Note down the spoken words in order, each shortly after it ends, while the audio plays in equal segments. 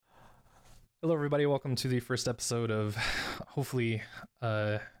Hello, everybody. Welcome to the first episode of hopefully,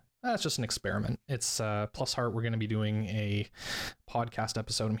 that's just an experiment. It's PlusHeart. We're going to be doing a podcast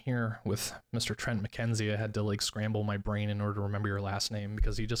episode. I'm here with Mr. Trent Mackenzie. I had to scramble my brain in order to remember your last name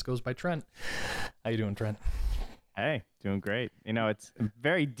because he just goes by Trent. How you doing, Trent? Hey, doing great. It's a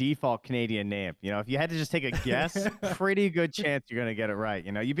very default Canadian name. If you had to just take a guess, pretty good chance you're gonna get it right.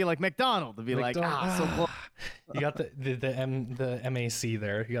 You'd be like McDonald. To be so close. You got the MAC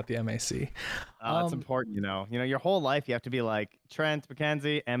there. You got the MAC. That's important. Your whole life you have to be like Trent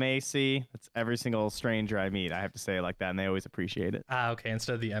Mackenzie, MAC. That's every single stranger I meet. I have to say it like that, and they always appreciate it. Okay.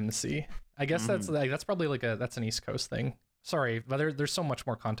 Instead of the MC, I guess that's probably that's an East Coast thing. Sorry, but there's so much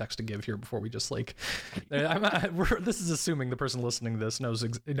more context to give here before we just this is assuming the person listening to this knows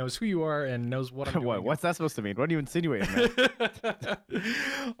who you are and knows what I'm doing. What's that supposed to mean? What are you insinuating, man?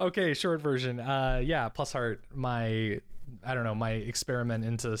 Okay, short version. PlusHeart, my experiment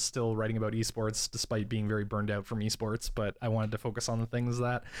into still writing about esports despite being very burned out from esports, but I wanted to focus on the things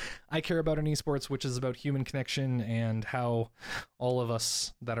that I care about in esports, which is about human connection and how all of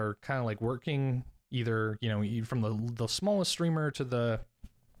us that are kind of working either, from the smallest streamer to the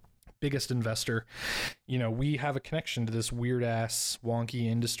biggest investor, we have a connection to this weird ass wonky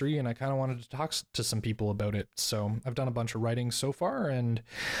industry, and I kind of wanted to talk to some people about it. So I've done a bunch of writing so far, and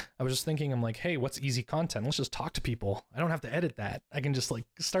I was just thinking, I'm like, hey, what's easy content? Let's just talk to people. I don't have to edit that. I can just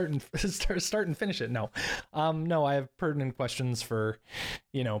start and finish it. No, I have pertinent questions for,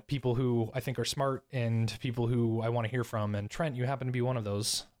 people who I think are smart and people who I want to hear from. And Trent, you happen to be one of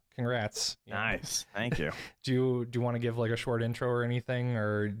those. Congrats. Nice. Thank you. Do you want to give a short intro or anything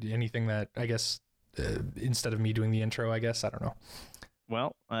that I guess instead of me doing the intro, I guess, I don't know.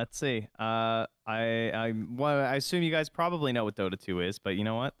 Well, let's see. I assume you guys probably know what Dota 2 is, but you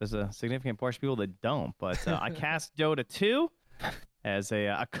know what? There's a significant portion of people that don't. But I cast Dota 2 as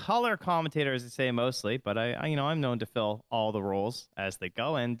a color commentator, as they say mostly. But I'm known to fill all the roles as they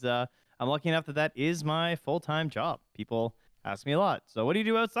go, and I'm lucky enough that is my full-time job. People ask me a lot. So what do you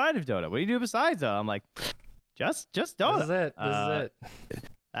do outside of Dota? What do you do besides Dota? I'm like, just Dota. This is it.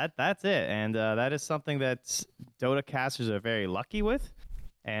 That's it. And that is something that Dota casters are very lucky with.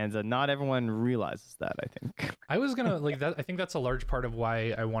 And not everyone realizes that, I think. I was going to that. I think that's a large part of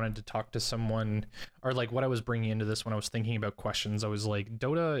why I wanted to talk to someone, or what I was bringing into this when I was thinking about questions. I was like,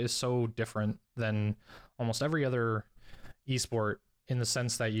 Dota is so different than almost every other esport, in the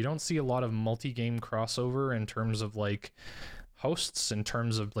sense that you don't see a lot of multi-game crossover in terms of hosts, in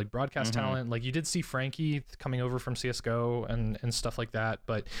terms of broadcast talent. You did see Frankie coming over from CSGO and stuff like that,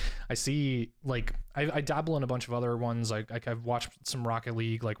 but I see I dabble in a bunch of other ones. I've watched some Rocket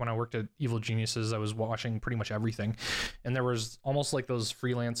League. When I worked at Evil Geniuses, I was watching pretty much everything, and there was almost those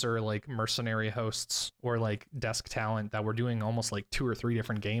freelancer mercenary hosts or desk talent that were doing almost 2 or 3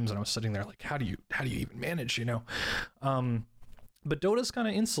 different games, and I was sitting there how do you even manage, But Dota's kind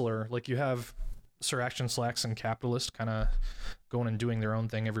of insular. You have Sir Action Slacks and Capitalist kind of going and doing their own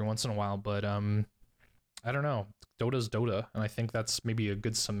thing every once in a while. But I don't know. Dota's Dota, and I think that's maybe a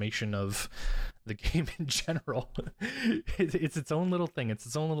good summation of the game in general. It's its own little thing. It's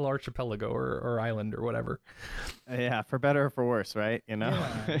its own little archipelago or island or whatever. Yeah, for better or for worse, right?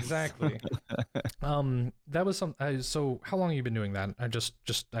 Yeah, exactly. That was some. So how long have you been doing that? I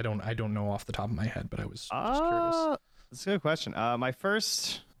don't know off the top of my head, but I was just curious. That's a good question. I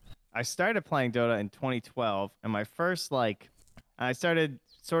started playing Dota in 2012, and my first I started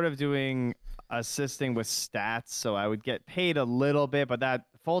sort of doing assisting with stats, so I would get paid a little bit, but that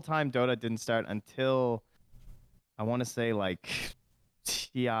full-time Dota didn't start until I want to say after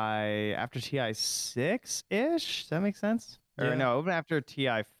TI 6-ish. Does that make sense? Yeah. Or no, even after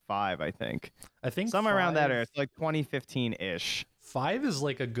TI 5, I think. Somewhere around that area. It's 2015-ish. 5 is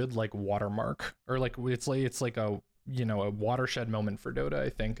a good watermark, or it's a a watershed moment for Dota. I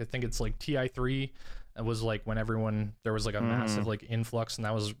think it's TI3. It was when there was a massive influx, and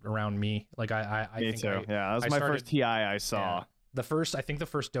that was around me. Me too. That was my first TI I saw. Yeah. The first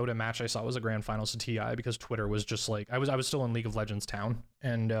Dota match I saw was a grand finals to TI, because Twitter was just I was still in League of Legends town,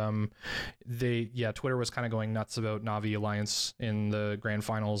 and Twitter was kind of going nuts about Na'Vi Alliance in the grand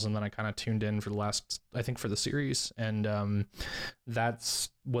finals, and then I kind of tuned in for the series, and that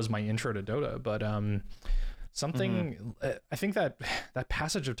was my intro to Dota. But I think that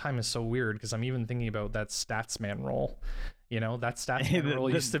passage of time is so weird, because I'm even thinking about that Statsman role. That Statsman role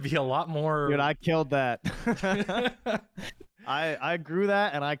used to be a lot more. Dude, I killed that. I grew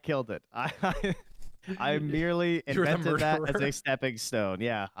that and I killed it. I merely invented that as a stepping stone.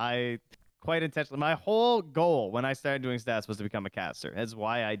 Yeah, I quite intentionally. My whole goal when I started doing stats was to become a caster. That's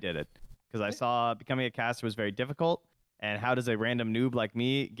why I did it, because I saw becoming a caster was very difficult. And how does a random noob like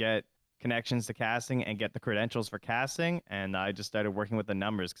me get connections to casting and get the credentials for casting. And I just started working with the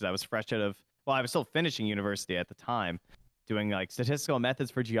numbers because I was fresh out of, well, I was still finishing university at the time, doing like statistical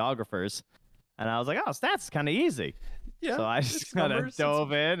methods for geographers. And I was like, oh, stats is kind of easy. Yeah. So I just kind of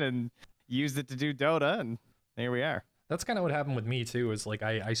dove in and used it to do Dota, and here we are. That's kind of what happened with me too, is like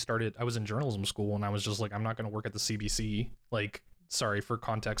I was in journalism school and I was just like, I'm not going to work at the CBC. Like, sorry, for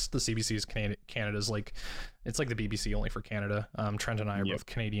context, the CBC is Canada's like, it's like the BBC only for Canada. Trent and I are both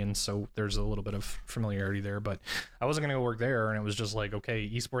Canadians, so there's a little bit of familiarity there, but I wasn't going to go work there. And it was just like, okay,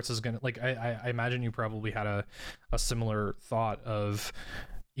 esports is going to, like, I imagine you probably had a similar thought of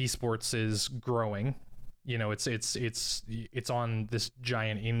esports is growing. You know, it's on this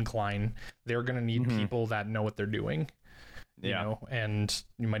giant incline. They're going to need people that know what they're doing. You know, and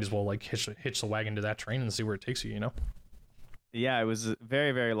you might as well like hitch the wagon to that train and see where it takes you, you know? Yeah, I was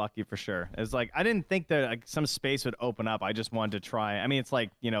very, very lucky for sure. It's like, I didn't think that like some space would open up. I just wanted to try. I mean, it's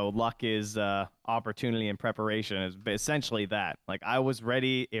like, you know, luck is opportunity and preparation is essentially that. Like, I was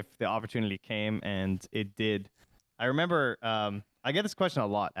ready if the opportunity came, and it did. I remember, I get this question a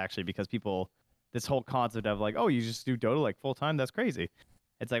lot actually, because people, this whole concept of like, oh, you just do Dota like full time? That's crazy.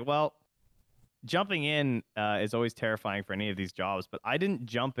 It's like, well, jumping in is always terrifying for any of these jobs, but I didn't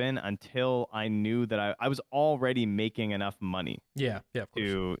jump in until I knew that I was already making enough money. Yeah, of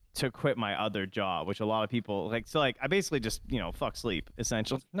course. To quit my other job, which a lot of people like. So like, I basically just, you know, fuck sleep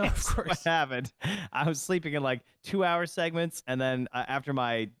essentially. No, of course. What happened? I was sleeping in like 2-hour segments, and then after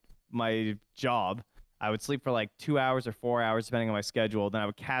my job, I would sleep for like 2 hours or 4 hours depending on my schedule. Then I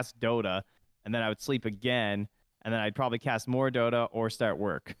would cast Dota, and then I would sleep again, and then I'd probably cast more Dota or start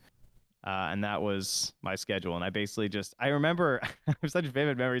work. And that was my schedule. And I basically just, I remember, I have such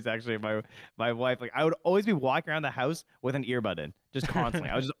vivid memories actually of my wife. Like, I would always be walking around the house with an earbud in, just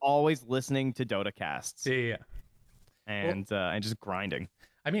constantly. I was just always listening to Dota casts. Yeah. And just grinding.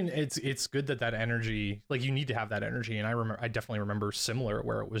 I mean, it's good that energy, like, you need to have that energy. And I definitely remember similar,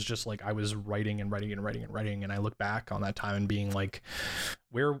 where it was just like I was writing and I look back on that time and being like,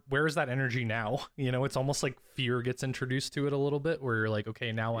 where is that energy now? You know, it's almost like fear gets introduced to it a little bit, where you're like,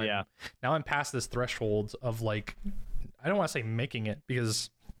 okay, now I'm past this threshold of like, I don't want to say making it,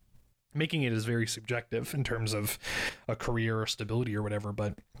 because making it is very subjective in terms of a career or stability or whatever,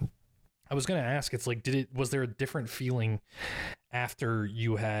 but I was going to ask, it's like, was there a different feeling after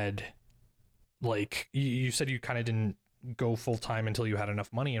you had, like, you said you kind of didn't go full time until you had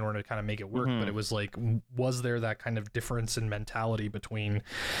enough money in order to kind of make it work, but it was like, was there that kind of difference in mentality between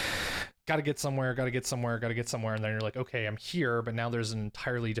got to get somewhere, and then you're like, okay, I'm here, but now there's an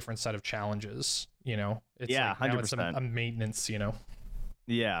entirely different set of challenges, you know? It's 100%. A maintenance, you know?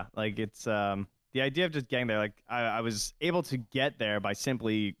 Yeah, like it's the idea of just getting there, like I was able to get there by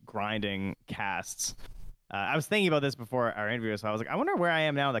simply grinding casts. I was thinking about this before our interview, so I was like, I wonder where I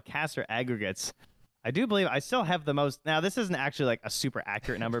am now in the caster aggregates. I do believe I still have the most. Now, this isn't actually like a super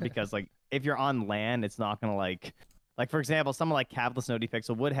accurate number, because like if you're on LAN, it's not going to like for example, someone like Capitalist No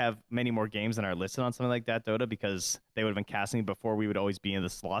Pixel would have many more games than are listed on something like that Dota, because they would have been casting before we would always be in the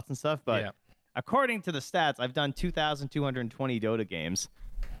slots and stuff. But according to the stats, I've done 2,220 Dota games.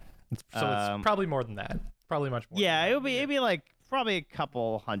 So it's probably more than that. Probably much more. Yeah, it'd be like probably a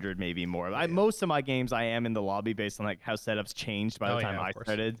couple hundred, maybe more. Most of my games, I am in the lobby based on like how setups changed by the time I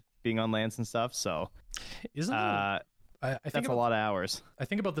started being on LANs and stuff. So, isn't I think that's a lot of hours. I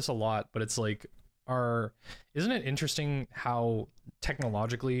think about this a lot, but it's like, isn't it interesting how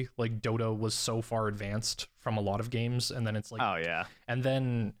technologically like Dota was so far advanced from a lot of games, and then it's like, oh yeah, and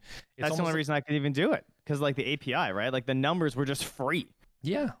then that's the only reason I could even do it, because like the API, right? Like the numbers were just free.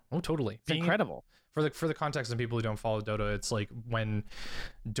 Yeah. Oh, totally. It's incredible. For the context of people who don't follow Dota, it's like when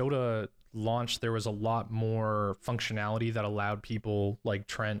Dota launched, there was a lot more functionality that allowed people like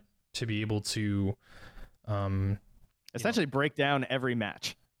Trent to be able to essentially break down every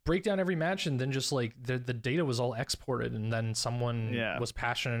match. And then just like the data was all exported, and then someone was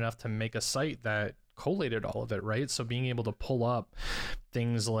passionate enough to make a site that collated all of it, right? So being able to pull up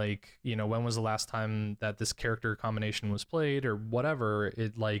things like, you know, when was the last time that this character combination was played or whatever,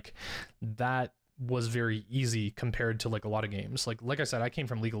 it like that was very easy compared to like a lot of games. Like I said, I came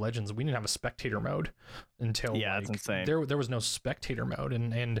from League of Legends. We didn't have a spectator mode until that's insane. There was no spectator mode,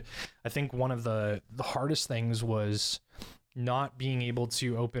 and I think one of the hardest things was not being able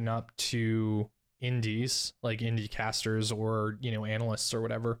to open up to indies, like indie casters or, you know, analysts or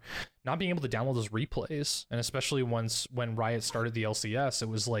whatever, not being able to download those replays. And especially when Riot started the LCS, it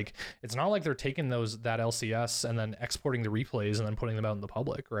was like, it's not like they're taking that LCS and then exporting the replays and then putting them out in the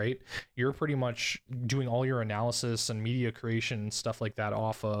public, right? You're pretty much doing all your analysis and media creation and stuff like that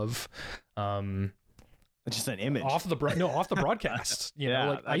off of Just an image off the broadcast. You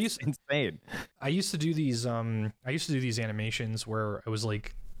know, like insane. I used to do these animations where I was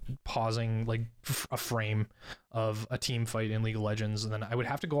like pausing like a frame of a team fight in League of Legends, and then I would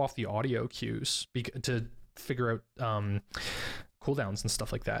have to go off the audio cues to figure out cooldowns and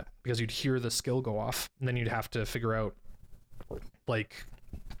stuff like that, because you'd hear the skill go off, and then you'd have to figure out like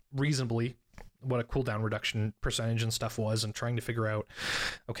reasonably what a cooldown reduction percentage and stuff was, and trying to figure out,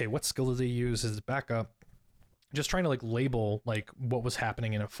 okay, what skill did they use as backup, just trying to like label like what was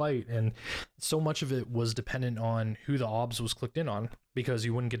happening in a fight. And so much of it was dependent on who the obs was clicked in on, because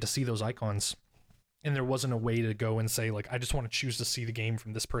you wouldn't get to see those icons, and there wasn't a way to go and say like, I just want to choose to see the game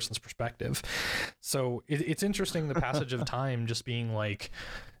from this person's perspective. So it's interesting, the passage of time just being like,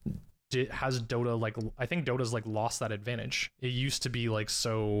 has Dota, like, I think Dota's like lost that advantage. It used to be like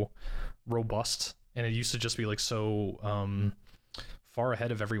so robust, and it used to just be like so far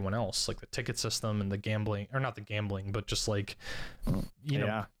ahead of everyone else, like the ticket system and the gambling, or not the gambling, but just like, you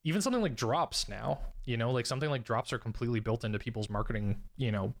know, even something like drops now, you know, like something like drops are completely built into people's marketing,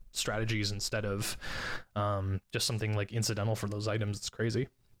 you know, strategies, instead of just something like incidental for those items. It's crazy.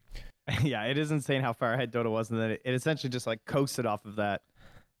 Yeah, it is insane how far ahead Dota was, and then it essentially just like coasted off of that.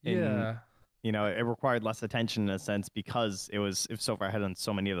 Yeah. You know, it required less attention in a sense, because it was so far ahead on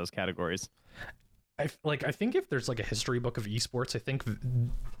so many of those categories. I think if there's like a history book of esports, I think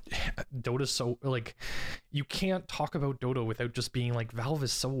Dota's so like, you can't talk about Dota without just being like, Valve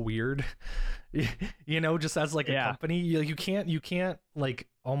is so weird, you know, just as like a company. You can't like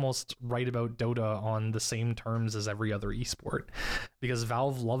almost write about Dota on the same terms as every other esport, because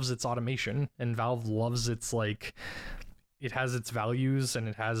Valve loves its automation, and Valve loves its like, it has its values, and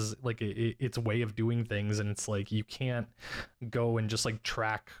it has like its way of doing things, and it's like, you can't go and just like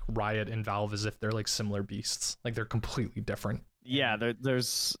track Riot and Valve as if they're like similar beasts. Like, they're completely different. Yeah,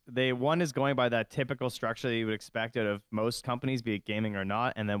 one is going by that typical structure that you would expect out of most companies, be it gaming or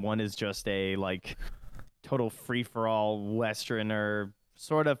not, and then one is just a like total free for all Westerner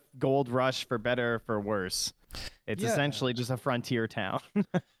sort of gold rush, for better for worse. It's essentially just a frontier town.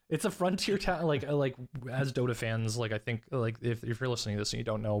 It's a frontier town. Like as Dota fans, like, I think like if you're listening to this and you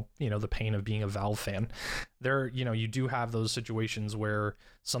don't know, you know, the pain of being a Valve fan, there, you know, you do have those situations where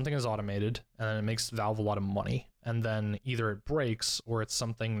something is automated and then it makes Valve a lot of money, and then either it breaks or it's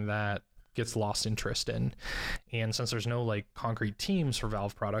something that gets lost interest in. And since there's no like concrete teams for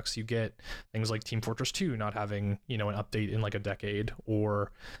Valve products, you get things like Team Fortress 2 not having, you know, an update in like a decade,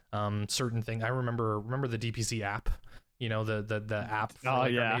 or certain thing. I remember the DPC app, you know, the app for,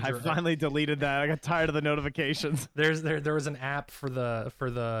 like, I finally deleted that. I got tired of the notifications. There was an app for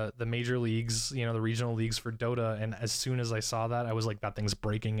the major leagues, you know, the regional leagues for Dota, and as soon as I saw that, I was like, that thing's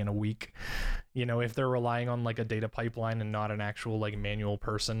breaking in a week. You know, if they're relying on like a data pipeline and not an actual like manual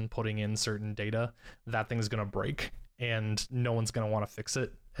person putting in certain data, that thing's gonna break, and no one's gonna want to fix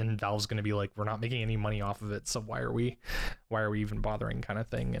it, and Valve's gonna be like, we're not making any money off of it, so why are we even bothering, kind of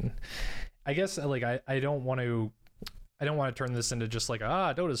thing. And I guess like I don't want to turn this into just like,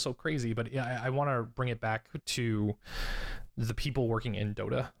 Dota is so crazy, but I want to bring it back to the people working in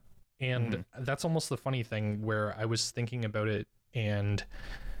Dota. And that's almost the funny thing, where I was thinking about it and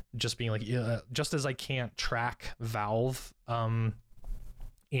just being like, just as I can't track Valve and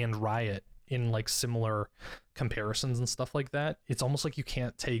Riot in like similar comparisons and stuff like that, it's almost like you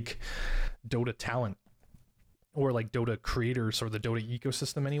can't take Dota talent or like Dota creators or the Dota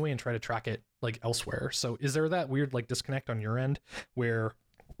ecosystem anyway and try to track it like elsewhere. So is there that weird like disconnect on your end, where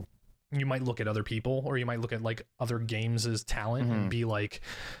you might look at other people, or you might look at like other games as talent and be like,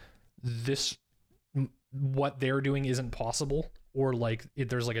 this, what they're doing isn't possible, or like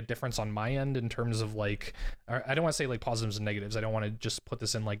there's like a difference on my end in terms of like, I don't want to say like positives and negatives, I don't want to just put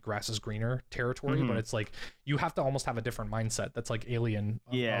this in like grass is greener territory, but it's like you have to almost have a different mindset that's like alien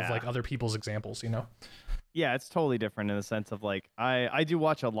of like other people's examples, you know? Yeah, it's totally different in the sense of like, I do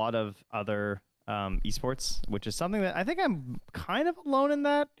watch a lot of other esports, which is something that I think I'm kind of alone in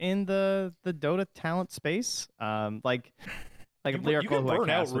that, in the Dota talent space. Like Lyrical, you can burn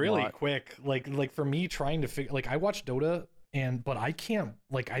out really quick. Like for me, trying to figure, like, I watch Dota, but I can't,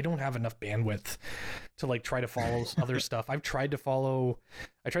 like, I don't have enough bandwidth to like try to follow other stuff. I tried to follow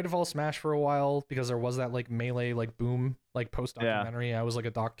Smash for a while, because there was that like Melee like boom like post documentary. I was like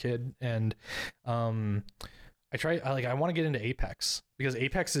a doc kid, and I want to get into Apex, because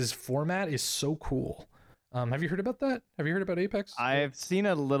Apex's format is so cool. Have you heard about that? Have you heard about Apex? I've seen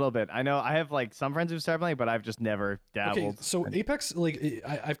a little bit. I know I have like some friends who started playing, but I've just never dabbled. Okay, so Apex, like,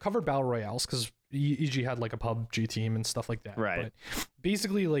 I've covered battle royales, because EG had like a PUBG team and stuff like that. Right. But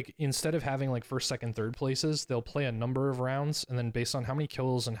basically, like, instead of having like first, second, third places, they'll play a number of rounds, and then based on how many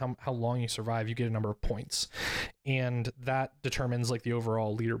kills and how long you survive, you get a number of points, and that determines like the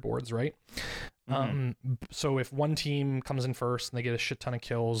overall leaderboards, right? So if one team comes in first and they get a shit ton of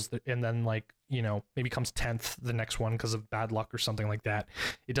kills, and then like, you know, maybe comes 10th the next one because of bad luck or something like that,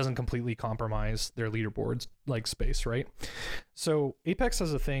 it doesn't completely compromise their leaderboards like space, right? So Apex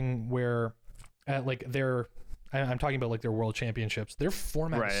has a thing where like I'm talking about like their world championships, their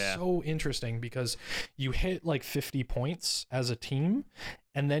format is so interesting because you hit like 50 points as a team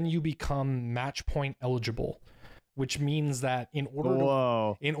and then you become match point eligible, which means that in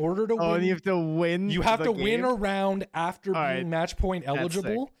order to win, you have to win. You have to win a round after being match point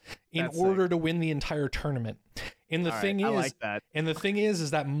eligible in order to win the entire tournament. And the thing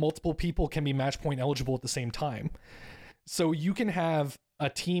is that multiple people can be match point eligible at the same time. So you can have a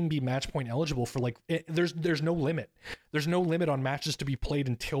team be match point eligible for like there's no limit. There's no limit on matches to be played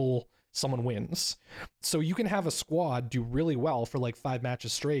until someone wins. So you can have a squad do really well for like 5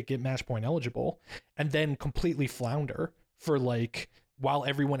 matches straight, get match point eligible, and then completely flounder for like while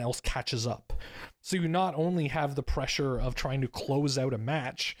everyone else catches up. So you not only have the pressure of trying to close out a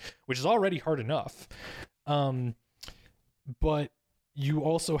match, which is already hard enough, but you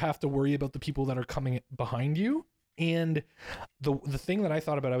also have to worry about the people that are coming behind you. And the thing that I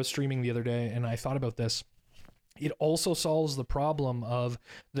thought about, I was streaming the other day and I thought about this, it also solves the problem of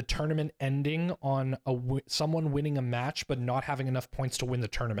the tournament ending on someone winning a match but not having enough points to win the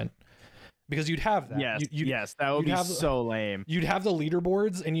tournament. Because you'd have that. Yes, that would be so lame. You'd have the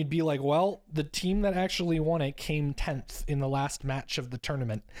leaderboards and you'd be like, well, the team that actually won it came 10th in the last match of the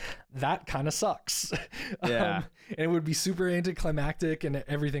tournament. That kind of sucks. Yeah. And it would be super anticlimactic and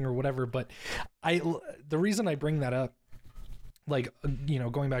everything or whatever. But the reason I bring that up, like, you know,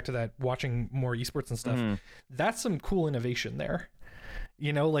 going back to that, watching more esports and stuff, that's some cool innovation there.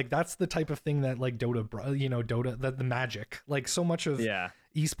 You know, like that's the type of thing that like Dota, that the magic, like so much of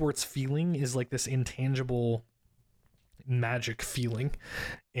esports feeling is like this intangible magic feeling.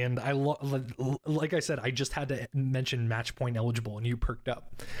 And like I said, I just had to mention match point eligible and you perked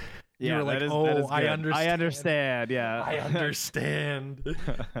up. You were like, I understand. Yeah. I understand.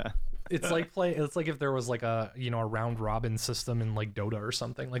 It's like if there was like a, you know, a round robin system in like Dota or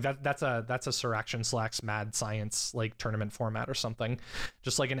something like that. That's a Sir Action / Mad Science like tournament format or something,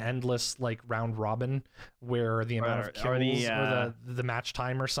 just like an endless like round robin where the amount of kills or the match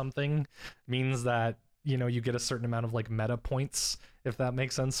time or something means that, you know, you get a certain amount of like meta points, if that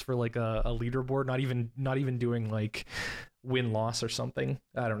makes sense, for like a leaderboard. Not even doing like win loss or something.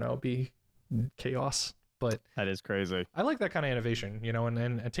 I don't know, it'd be chaos. But that is crazy. I like that kind of innovation, you know,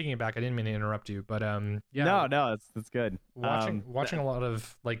 and taking it back, I didn't mean to interrupt you, but no, that's good. Watching a lot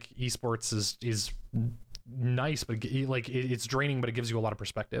of like esports is nice, but like it's draining, but it gives you a lot of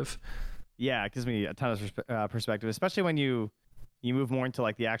perspective. Yeah, it gives me a ton of perspective, especially when you move more into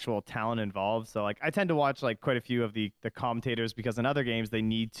like the actual talent involved. So like I tend to watch like quite a few of the commentators because in other games they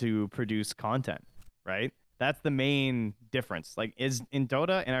need to produce content, right? That's the main difference. Like is in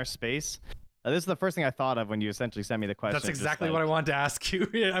Dota, in our space. This is the first thing I thought of when you essentially sent me the question. That's exactly what I wanted to ask you.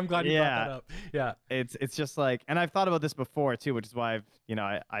 I'm glad you brought that up. Yeah. It's just like, and I've thought about this before too, which is why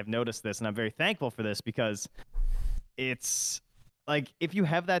I've noticed this and I'm very thankful for this because it's like, if you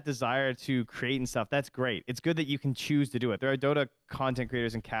have that desire to create and stuff, that's great. It's good that you can choose to do it. There are Dota content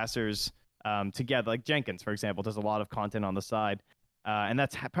creators and casters together, like Jenkins, for example, does a lot of content on the side. And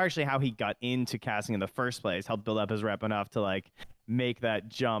that's partially how he got into casting in the first place, helped build up his rep enough to like make that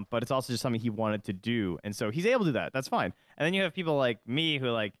jump, but it's also just something he wanted to do. And so he's able to do that. That's fine. And then you have people like me who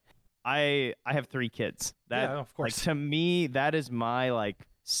like, I have 3 kids. That, of course. Like, to me, that is my like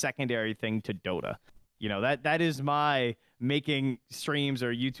secondary thing to Dota. You know, that is my making streams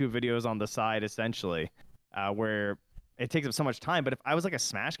or YouTube videos on the side, essentially, where it takes up so much time. But if I was like a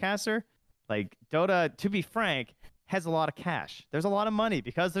Smash caster, like Dota, to be frank, has a lot of cash. There's a lot of money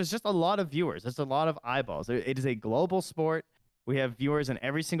because there's just a lot of viewers. There's a lot of eyeballs. It is a global sport. We have viewers in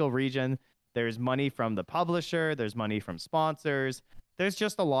every single region. There's money from the publisher. There's money from sponsors. There's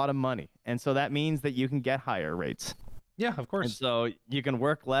just a lot of money. And so that means that you can get higher rates. Yeah, of course. And so you can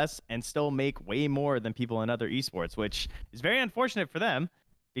work less and still make way more than people in other esports, which is very unfortunate for them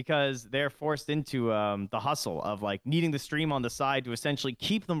because they're forced into the hustle of like needing the stream on the side to essentially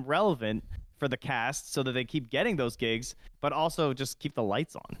keep them relevant for the cast so that they keep getting those gigs, but also just keep the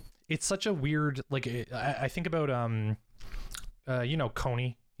lights on. It's such a weird, like, I think about, you know,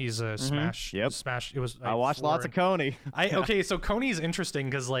 Coney. He's a Smash. Yep. Smash. It was. I watched lots of Coney. Okay, so Coney's interesting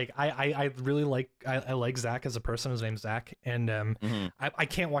because like I really like I like Zach as a person. His name's Zach, and I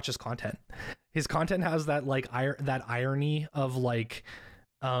can't watch his content. his content has that like that irony of like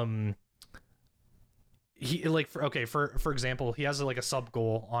he like for example, he has like a sub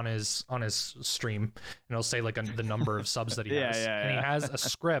goal on his stream, and it'll say like the number of subs that he has. And he has a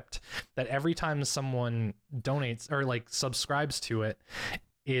script that every time someone donates or like subscribes to it,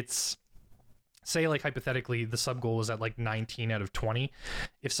 it's, say like hypothetically the sub goal is at like 19 out of 20.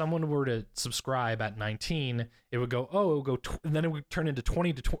 If someone were to subscribe at 19, it would go, and then it would turn into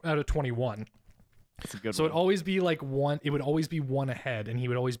 20 out of 21. That's a good so one. it'd always be like one, it would always be one ahead, and he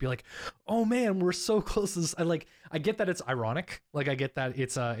would always be like, oh man, we're so close to this. I get that it's ironic, like I get that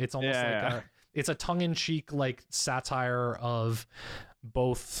it's almost it's a tongue-in-cheek like satire of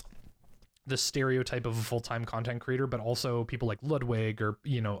both the stereotype of a full-time content creator, but also people like Ludwig or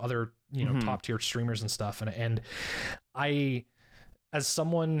other top tier streamers and stuff, and I, as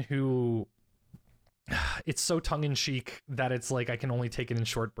someone who, it's so tongue-in-cheek that it's like I can only take it in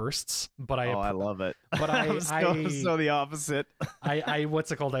short bursts, but I love it. But I'm so the opposite. I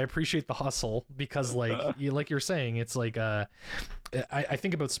what's it called, I appreciate the hustle, because like you're saying, it's like I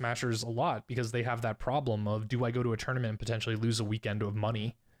think about Smashers a lot because they have that problem of, do I go to a tournament and potentially lose a weekend of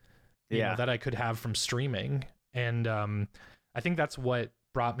money you know, that I could have from streaming? And I think that's what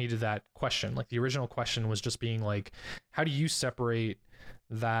brought me to that question. Like the original question was just being like, how do you separate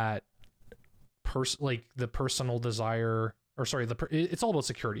that like the personal desire, or sorry, it's all about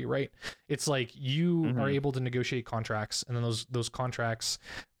security, right? It's like you are able to negotiate contracts, and then those contracts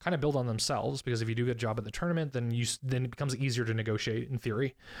kind of build on themselves, because if you do a good job at the tournament, then it becomes easier to negotiate in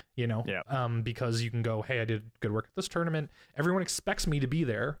theory, because you can go, hey, I did good work at this tournament, everyone expects me to be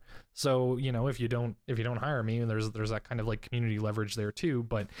there, so if you don't hire me, and there's that kind of like community leverage there too.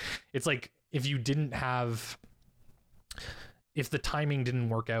 But it's like, if the timing didn't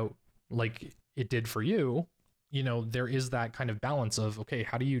work out like it did for you, there is that kind of balance of, okay,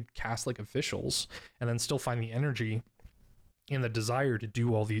 how do you cast like officials and then still find the energy and the desire to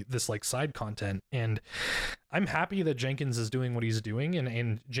do all this like side content? And I'm happy that Jenkins is doing what he's doing,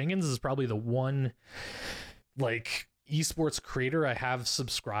 and Jenkins is probably the one like esports creator I have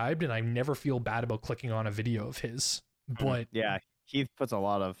subscribed, and I never feel bad about clicking on a video of his. But yeah, he puts a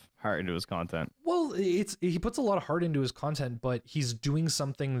lot of heart into his content. Well, he puts a lot of heart into his content, but he's doing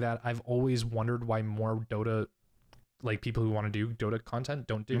something that I've always wondered why more Dota, like people who want to do Dota content,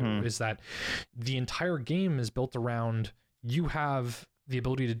 don't do, is that the entire game is built around, you have the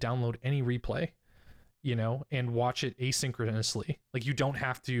ability to download any replay, and watch it asynchronously. Like you don't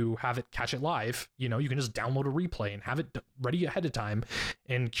have to have it catch it live, you can just download a replay and have it ready ahead of time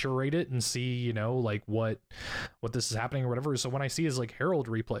and curate it and see, like what this is happening or whatever. So when I see is like Herald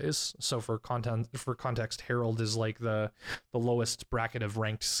replays, so for context, Herald is like the lowest bracket of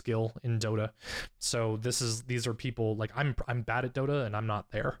ranked skill in Dota. So these are people like, I'm bad at Dota and I'm not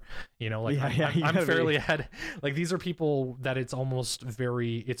there, I'm fairly ahead. Like these are people that it's almost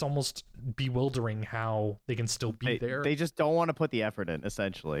bewildering how they can still be there. They just don't want to put the effort in,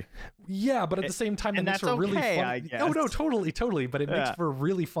 essentially. Yeah, but at the same time, it makes for really funny. I guess. Oh no, totally. But it makes for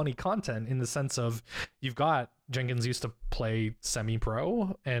really funny content in the sense of, you've got Jenkins used to play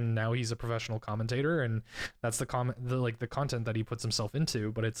semi-pro, and now he's a professional commentator, and that's the content that he puts himself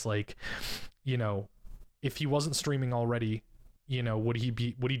into. But it's like, if he wasn't streaming already, would he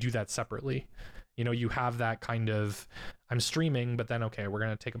do that separately? You have that kind of, I'm streaming, but then okay, we're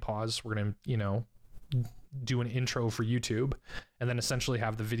gonna take a pause. We're gonna do an intro for YouTube, and then essentially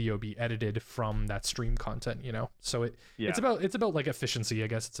have the video be edited from that stream content. So it's about like efficiency, I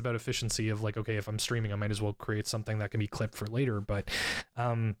guess. It's about efficiency of like, okay, if I'm streaming, I might as well create something that can be clipped for later. But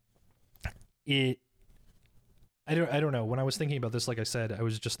I don't know. When I was thinking about this, like I said, I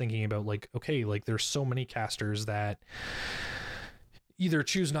was just thinking about like, okay, like there's so many casters that either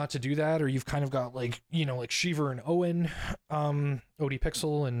choose not to do that, or you've kind of got like, like Shiver and Owen, OD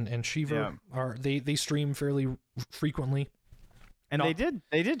Pixel and Shiver they stream fairly frequently. And they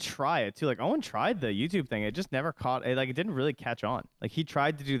did try it too. Like Owen tried the YouTube thing. It just never caught it. Like it didn't really catch on. Like he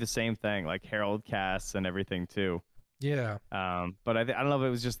tried to do the same thing, like Herald casts and everything too. Yeah. But I don't know if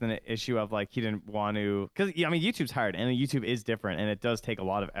it was just an issue of like, he didn't want to, because YouTube's hard, and YouTube is different, and it does take a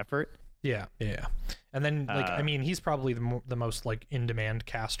lot of effort. Yeah. And then like, he's probably the most like in demand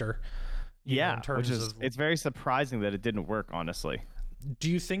caster. In terms of, it's very surprising that it didn't work, honestly.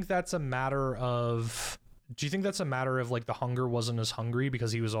 Do you think that's a matter of like the hunger wasn't as hungry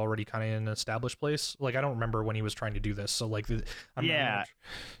because he was already kind of in an established place? Like I don't remember when he was trying to do this. So like,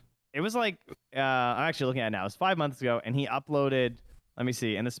 it was like, I'm actually looking at it now. It was 5 months ago, and he uploaded, let me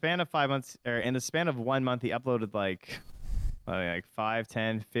see, in the span of 5 months, or in the span of 1 month, he uploaded like 5,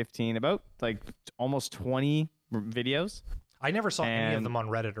 10, 15, about like almost 20 videos. I never saw any of them on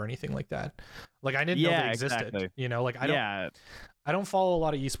Reddit or anything like that. Like I didn't know they existed. Exactly. You know, like I don't follow a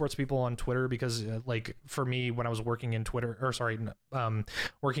lot of esports people on Twitter because like for me, when I was working in working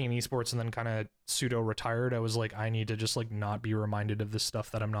in esports and then kind of pseudo retired, I was like, I need to just like not be reminded of this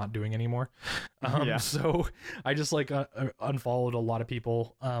stuff that I'm not doing anymore. So I just like unfollowed a lot of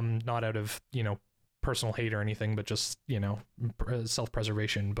people, not out of, you know, personal hate or anything, but just, you know,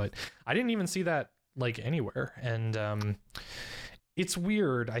 self-preservation. But I didn't even see that like anywhere. And it's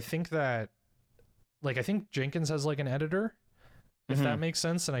weird. I think Jenkins has like an editor, if that makes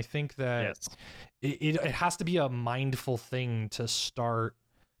sense. And I think that it has to be a mindful thing to start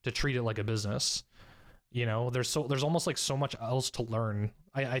to treat it like a business. You know, there's almost like so much else to learn.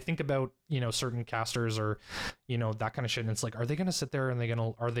 I think about, you know, certain casters or, you know, that kind of shit. And it's like, are they going to sit there and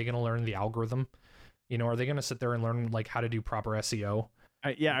are they going to learn the algorithm? You know, are they going to sit there and learn like how to do proper SEO?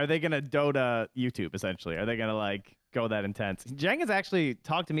 Are they going to Dota YouTube essentially? Are they going to like go that intense? Jenkins actually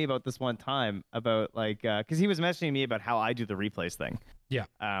talked to me about this one time about like, cause he was messaging me about how I do the replays thing. Yeah.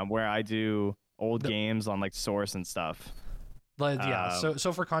 Where I do old games on like Source and stuff. But yeah,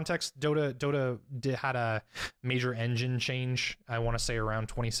 so for context, Dota had a major engine change, I want to say around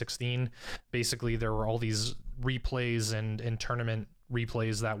 2016. Basically, there were all these replays and tournament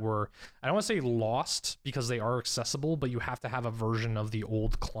replays that were, I don't want to say lost because they are accessible, but you have to have a version of the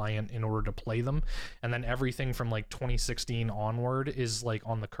old client in order to play them. And then everything from like 2016 onward is like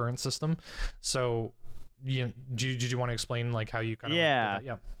on the current system. So did you want to explain like how you kind of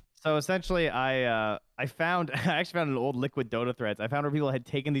yeah. So essentially, I actually found an old Liquid Dota threads. I found where people had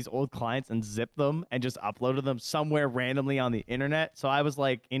taken these old clients and zipped them and just uploaded them somewhere randomly on the internet. So I was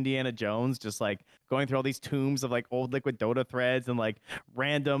like Indiana Jones, just like going through all these tombs of like old Liquid Dota threads and like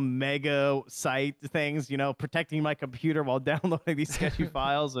random mega site things, you know, protecting my computer while downloading these sketchy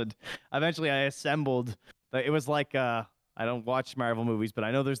files. And eventually I assembled. It was like I don't watch Marvel movies, but I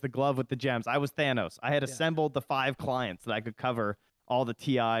know there's the glove with the gems. I was Thanos. I had assembled the 5 clients that I could cover all the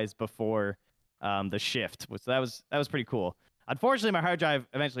TIs before the shift. So that was pretty cool. Unfortunately, my hard drive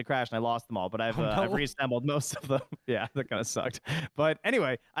eventually crashed and I lost them all, but I've reassembled most of them. Yeah, that kind of sucked. But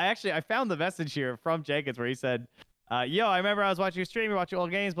anyway, I found the message here from Jenkins where he said, yo, I remember I was watching your stream, you're watching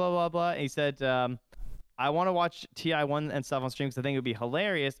old games, blah, blah, blah. And he said, I want to watch TI1 and stuff on stream because I think it would be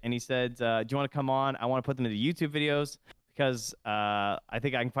hilarious. And he said, do you want to come on? I want to put them into YouTube videos because I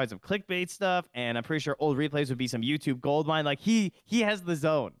think I can find some clickbait stuff, and I'm pretty sure old replays would be some YouTube gold mine. Like he has the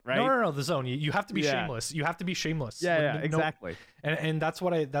zone, right? No, the zone. You have to be shameless. You have to be shameless. Yeah, exactly. And that's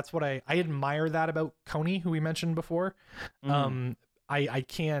what I admire that about Coney, who we mentioned before. I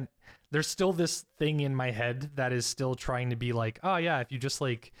can't. There's still this thing in my head that is still trying to be like, oh yeah, if you just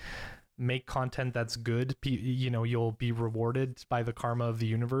like make content that's good, you know, you'll be rewarded by the karma of the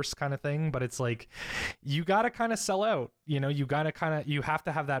universe kind of thing. But it's like, you got to kind of sell out, you know, you have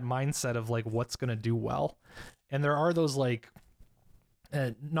to have that mindset of like, what's going to do well. And there are those like,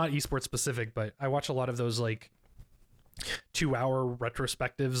 not esports specific, but I watch a lot of those like 2-hour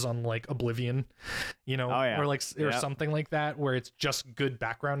retrospectives on like Oblivion, you know, or something like that, where it's just good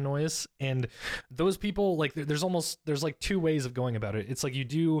background noise. And those people, like, there's like 2 ways of going about it. It's like you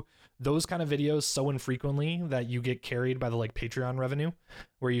do those kind of videos so infrequently that you get carried by the like Patreon revenue,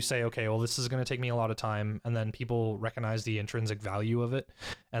 where you say, okay, well, this is going to take me a lot of time, and then people recognize the intrinsic value of it,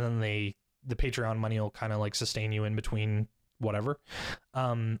 and then the Patreon money will kind of like sustain you in between whatever.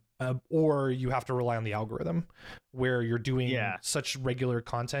 Or you have to rely on the algorithm, where you're doing such regular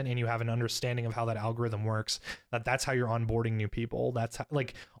content and you have an understanding of how that algorithm works, that's how you're onboarding new people. That's how,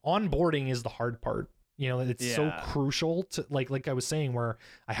 like, onboarding is the hard part. You know, it's so crucial to like I was saying, where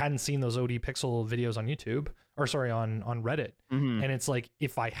I hadn't seen those OD Pixel videos on YouTube, or sorry, on Reddit. And it's like,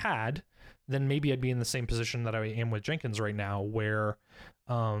 if I had, then maybe I'd be in the same position that I am with Jenkins right now, where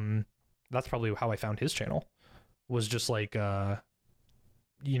that's probably how I found his channel, was just like,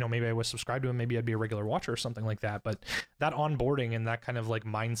 you know, maybe I was subscribed to him, maybe I'd be a regular watcher or something like that. But that onboarding and that kind of like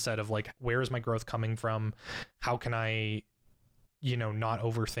mindset of like, where is my growth coming from? How can I, you know, not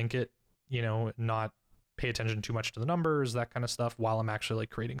overthink it, you know, not pay attention too much to the numbers, that kind of stuff, while I'm actually like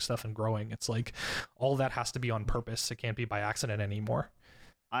creating stuff and growing. It's like, all that has to be on purpose. It can't be by accident anymore.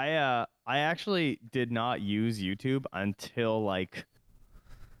 I actually did not use YouTube until like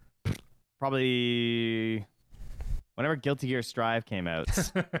probably whenever Guilty Gear Strive came out.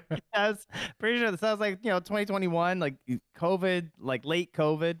 I was pretty sure this sounds like, you know, 2021, like COVID, like late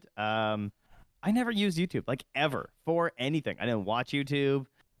COVID. I never used YouTube, like, ever, for anything. I didn't watch YouTube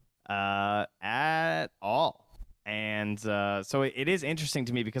at all. And so it is interesting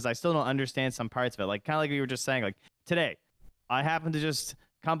to me because I still don't understand some parts of it. Like, kind of like we were just saying, like, today, I happened to just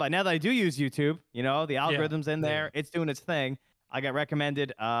come by. Now that I do use YouTube, you know, the algorithm's in there. Yeah. It's doing its thing. I got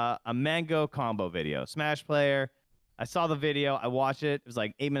recommended a mango combo video. Smash player. I saw the video. I watched it. It was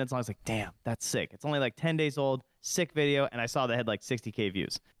like 8 minutes long. I was like, damn, that's sick. It's only like 10 days old. Sick video. And I saw they had like 60K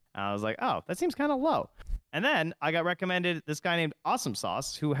views. And I was like, oh, that seems kind of low. And then I got recommended this guy named Awesome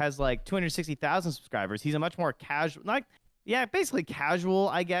Sauce, who has like 260,000 subscribers. He's a much more casual, like, yeah, basically casual,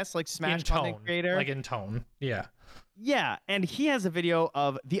 I guess, like Smash content creator. Like in tone. Yeah. Yeah, and he has a video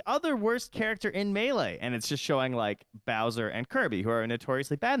of the other worst character in Melee, and it's just showing like Bowser and Kirby, who are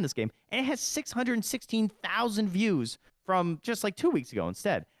notoriously bad in this game, and it has 616,000 views from just like 2 weeks ago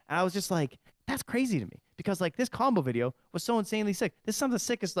instead. And I was just like, that's crazy to me, because like this combo video was so insanely sick. This is some of the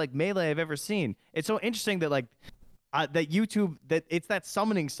sickest like Melee I've ever seen. It's so interesting that like that YouTube, that it's that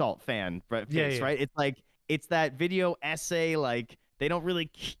Summoning Salt fan face, right? It's like it's that video essay, like. They don't really,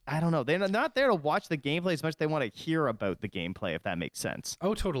 I don't know. They're not there to watch the gameplay as much as they want to hear about the gameplay, if that makes sense.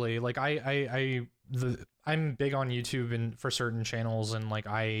 Oh, totally. Like I'm big on YouTube and for certain channels, and like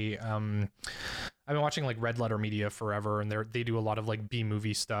I've been watching like Red Letter Media forever, and they do a lot of like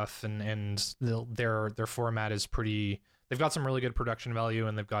B-movie stuff, and their format is pretty. They've got some really good production value,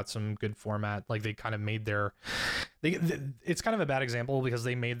 and they've got some good format. Like they kind of made it's kind of a bad example because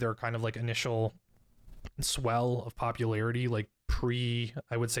they made their kind of like initial swell of popularity like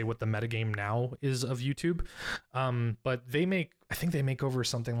I would say what the metagame now is of YouTube, but I think they make over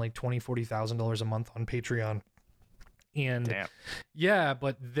something like $40,000 a month on Patreon, and damn. Yeah,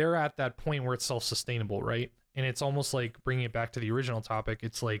 but they're at that point where it's self-sustainable, right? And it's almost like bringing it back to the original topic.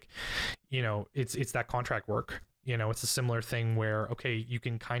 It's like, you know, it's that contract work. You know, it's a similar thing where, okay, you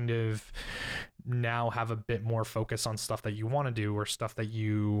can kind of now have a bit more focus on stuff that you want to do, or stuff that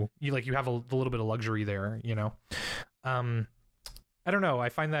you like, you have a little bit of luxury there, you know? I don't know. I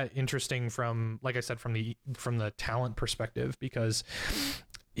find that interesting from, like I said, from the talent perspective, because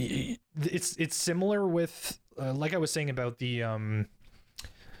it's similar with, like I was saying about the,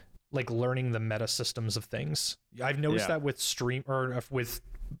 like learning the meta systems of things. I've noticed that with with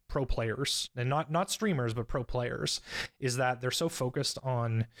pro players, and not streamers, but pro players, is that they're so focused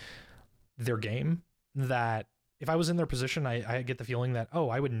on their game that if I was in their position, I get the feeling that, oh,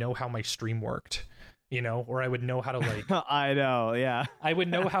 I would know how my stream worked, you know, or I would know how to like, I know. Yeah. I would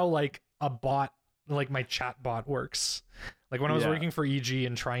know how like a bot, like my chat bot works. Like when I was working for EG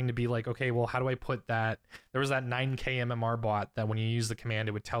and trying to be like, okay, well, how do I put that? There was that 9K MMR bot that when you use the command,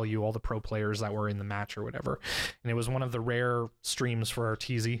 it would tell you all the pro players that were in the match or whatever. And it was one of the rare streams for our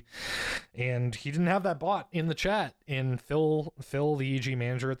TZ. And he didn't have that bot in the chat. And Phil, the EG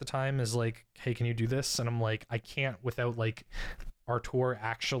manager at the time, is like, hey, can you do this? And I'm like, I can't without like Artur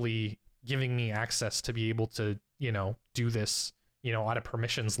actually giving me access to be able to, you know, do this, you know, at a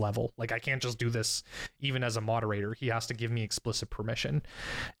permissions level. Like I can't just do this even as a moderator. He has to give me explicit permission.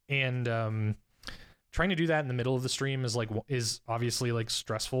 And trying to do that in the middle of the stream is obviously like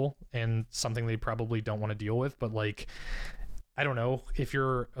stressful and something they probably don't want to deal with. But like, I don't know, if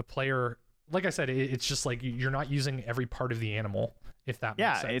you're a player, like I said, it's just like you're not using every part of the animal, if that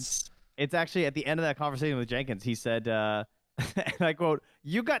makes sense. It's actually at the end of that conversation with Jenkins, he said, and I quote,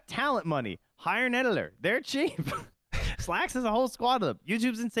 "You got talent money. Hire an editor. They're cheap." Slacks has a whole squad of them.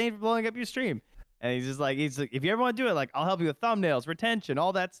 YouTube's insane for blowing up your stream. And he's like, if you ever want to do it, like, I'll help you with thumbnails, retention,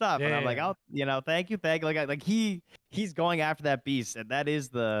 all that stuff. And I'm like, thank you. Like he's going after that beast. And that is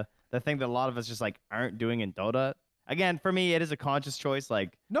the thing that a lot of us just like aren't doing in Dota. Again, for me, it is a conscious choice.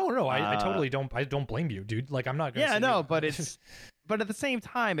 Like, no, I totally don't. I don't blame you, dude. Like, I'm not gonna. Yeah, no, but but at the same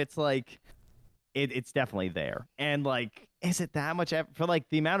time, it's like, it's definitely there. And like, is it that much effort for like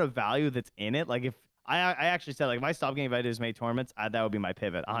the amount of value that's in it? Like, if I actually said, like, if I stopped getting invited to make tournaments, that would be my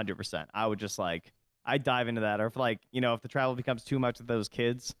pivot, 100%. I would just like, I'd dive into that. Or if like, you know, if the travel becomes too much with those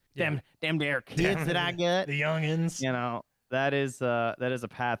kids, damn dare kids that I get, the youngins, you know. That is a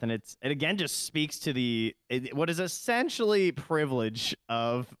path, and it again just speaks to what is essentially privilege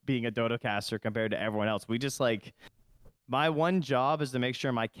of being a Dota caster compared to everyone else. We just like, my one job is to make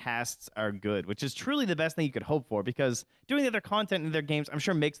sure my casts are good, which is truly the best thing you could hope for, because doing the other content in their games, I'm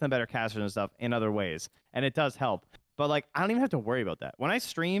sure, makes them better casters and stuff in other ways, and it does help. But like, I don't even have to worry about that. When I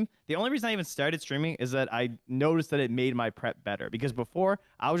stream, the only reason I even started streaming is that I noticed that it made my prep better. Because before,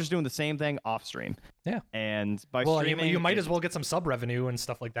 I was just doing the same thing off stream. Yeah. And by streaming, you might as well get some sub revenue and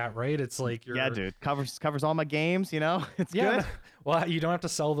stuff like that, right? It's like dude, covers all my games. You know, it's good. Well, you don't have to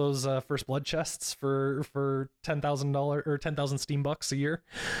sell those first blood chests for $10,000 or 10,000 Steam bucks a year.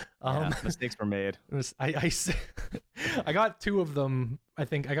 Mistakes were made. I got two of them. I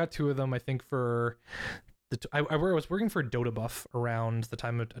think for I was working for Dota Buff around the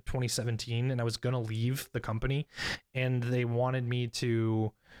time of 2017, and I was gonna leave the company, and they wanted me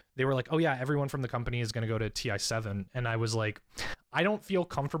to. They were like, "Oh yeah, everyone from the company is gonna go to TI7," and I was like, "I don't feel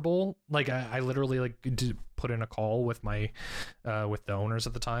comfortable." Like I literally like put in a call with my with the owners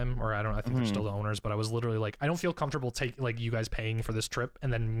at the time, or I think they're still the owners, but I was literally like, "I don't feel comfortable like you guys paying for this trip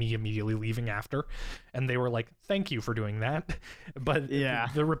and then me immediately leaving after," and they were like, "Thank you for doing that," but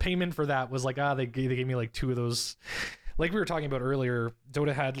the repayment for that was like, they gave me like 2 of those. Like we were talking about earlier,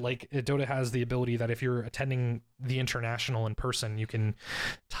 Dota has the ability that if you're attending the international in person, you can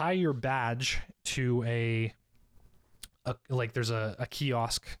tie your badge to there's a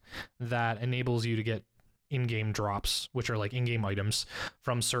kiosk that enables you to get in-game drops, which are like in-game items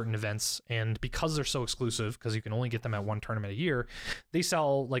from certain events. And because they're so exclusive, because you can only get them at one tournament a year, they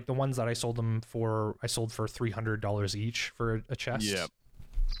sell like the ones that I sold for $300 each for a chest. Yep.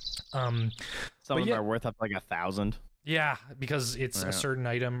 Some of them are worth up like 1,000. Yeah, because it's a certain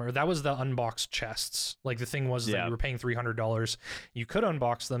item, or that was the unboxed chests. Like the thing was that you were paying $300. You could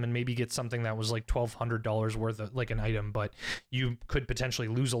unbox them and maybe get something that was like $1,200 worth of like an item, but you could potentially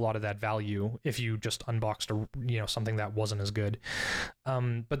lose a lot of that value if you just unboxed something that wasn't as good.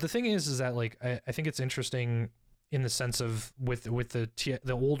 But the thing is that like I think it's interesting in the sense of with the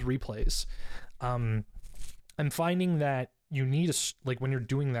old replays. I'm finding that you need when you're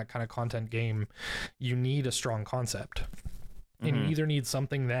doing that kind of content game, you need a strong concept. And you either need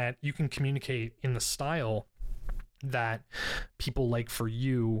something that you can communicate in the style that people like for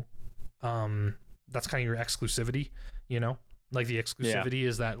you. That's kind of your exclusivity, like the exclusivity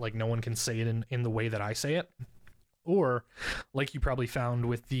is that like no one can say it in the way that I say it. Or like you probably found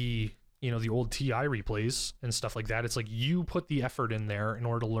with the old TI replays and stuff like that, it's like you put the effort in there in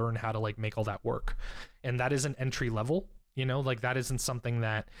order to learn how to like make all that work. And that isn't entry level. Like that isn't something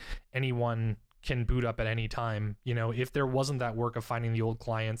that anyone can boot up at any time. If there wasn't that work of finding the old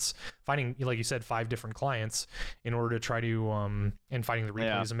clients, finding, like you said, 5 different clients in order to try to and finding the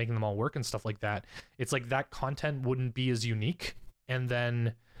replays and making them all work and stuff like that, it's like that content wouldn't be as unique, and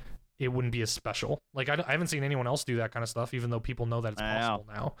then it wouldn't be as special. Like I haven't seen anyone else do that kind of stuff, even though people know that it's possible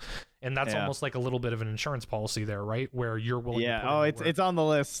now. And that's almost like a little bit of an insurance policy there, right? Where you're willing to put in it's on the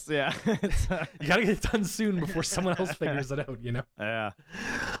list. Yeah. You gotta get it done soon before someone else figures it out, Yeah.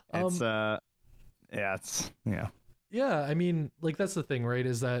 Yeah, I mean, like that's the thing, right?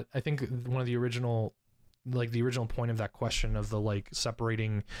 Is that I think one of the original point of that question of the like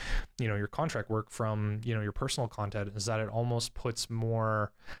separating, your contract work from, your personal content is that it almost puts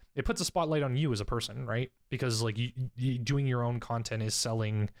a spotlight on you as a person, right? Because like you doing your own content is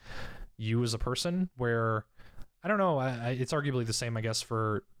selling you as a person, where I don't know, it's arguably the same, I guess,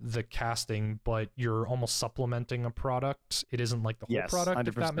 for the casting, but you're almost supplementing a product. It isn't like the whole product, 100%.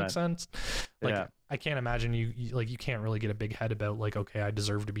 If that makes sense. Like, I can't imagine you can't really get a big head about like, okay, I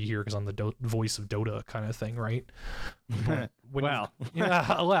deserve to be here because I'm the voice of Dota kind of thing, right? Well,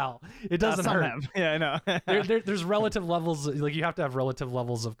 it doesn't hurt. Yeah, I know. There's relative levels, like you have to have relative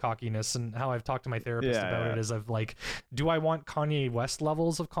levels of cockiness, and how I've talked to my therapist about it is I've like, do I want Kanye West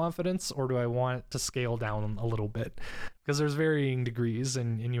levels of confidence, or do I want to scale down a little bit? Because there's varying degrees,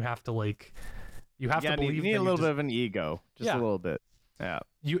 and you have to like, you believe you need a little bit of an ego, just a little bit. Yeah.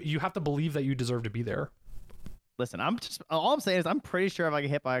 You have to believe that you deserve to be there. Listen, all I'm saying is I'm pretty sure if I get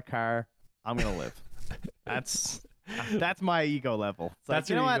hit by a car, I'm gonna live. That's my ego level. It's that's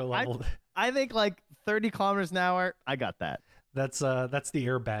like, your ego level. I think like 30 kilometers an hour, I got that. That's the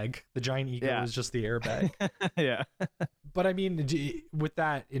airbag. The giant ego is just the airbag. Yeah. But I mean, with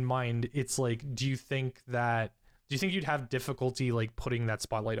that in mind, it's like, do you think you'd have difficulty like putting that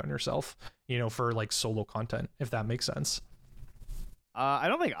spotlight on yourself, for like solo content, if that makes sense? I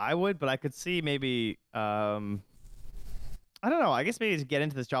don't think I would, but I could see maybe, I don't know. I guess maybe to get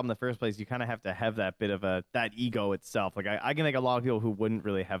into this job in the first place, you kind of have to have that bit of that ego itself. Like I can think a lot of people who wouldn't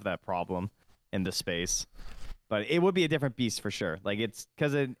really have that problem in the space, but it would be a different beast for sure. Like it's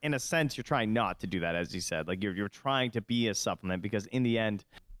because in a sense, you're trying not to do that, as you said. Like you're trying to be a supplement, because in the end,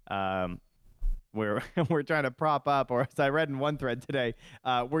 we're trying to prop up, or as I read in one thread today,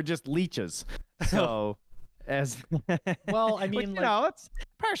 we're just leeches. So. Well, I mean, it's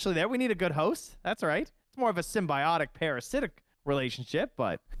partially there. We need a good host. That's right. It's more of a symbiotic parasitic relationship,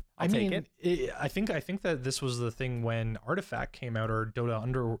 but I take it. I think that this was the thing when Artifact came out, or Dota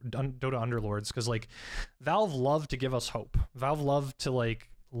Underlords, because like Valve loved to give us hope. Valve loved to like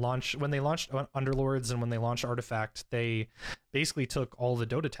launch, when they launched Underlords and when they launched Artifact, they basically took all the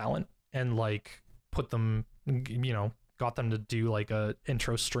Dota talent and like put them, got them to do like a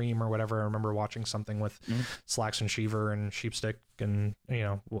intro stream or whatever. I remember watching something with Slacks and Sheaver and Sheepstick and, you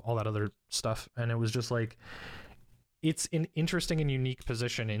know, all that other stuff. And it was just like, it's an interesting and unique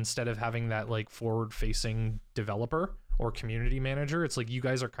position. Instead of having that like forward facing developer or community manager, it's like you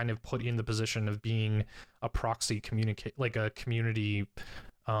guys are kind of put in the position of being a proxy communicate, like a community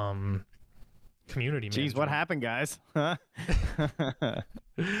community Jeez, manager. what happened, guys?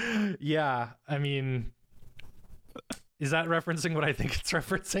 Yeah, I mean, is that referencing what I think it's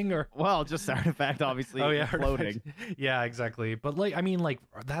referencing, or? Well, just Artifact, obviously. Oh yeah, floating. Yeah, exactly. But like, I mean, like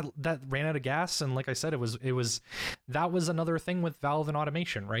that ran out of gas, and like I said, it was that was another thing with Valve and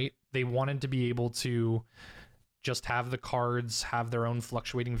automation, right? They wanted to be able to just have the cards have their own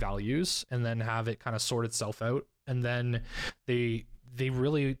fluctuating values, and then have it kind of sort itself out, and then they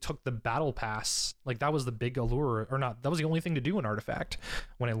really took the battle pass. Like that was the big allure, or not, that was the only thing to do in Artifact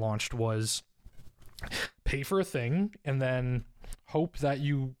when it launched, was pay for a thing and then hope that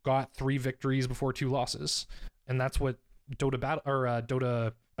you got 3 victories before 2 losses. And that's what Dota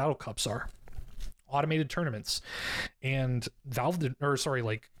Battle Cups are. Automated tournaments. And Valve did, or sorry,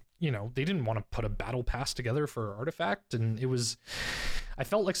 like, you know, they didn't want to put a battle pass together for Artifact, and it was, I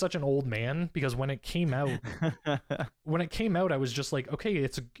felt like such an old man, because when it came out I was just like, okay,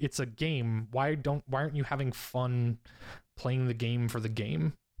 it's a game. Why aren't you having fun playing the game for the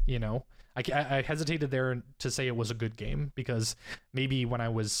game? You know, I hesitated there to say it was a good game, because maybe when I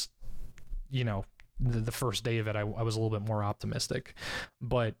was, you know, the first day of it, I was a little bit more optimistic,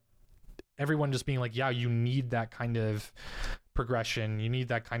 but everyone just being like, yeah, you need that kind of progression, you need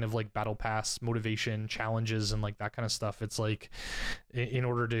that kind of like battle pass motivation, challenges, and like that kind of stuff. It's like, in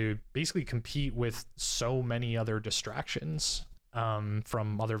order to basically compete with so many other distractions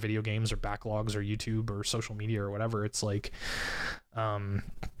from other video games or backlogs or YouTube or social media or whatever, it's like I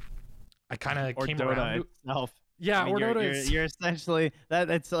kind of came Dota around itself. Yeah, I mean, or Dota, you're essentially that.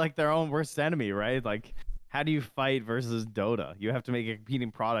 It's like their own worst enemy, right? Like, how do you fight versus Dota? You have to make a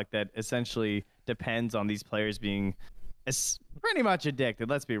competing product that essentially depends on these players being pretty much addicted.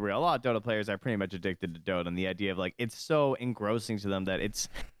 Let's be real. A lot of Dota players are pretty much addicted to Dota, and the idea of like, it's so engrossing to them that it's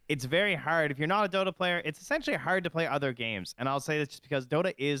very hard. If you're not a Dota player, it's essentially hard to play other games. And I'll say this just because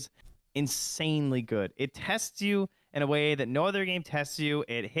Dota is insanely good. It tests you in a way that no other game tests you.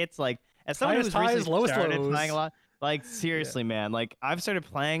 It hits like, as someone who's recently started playing a lot, like seriously, man, like I've started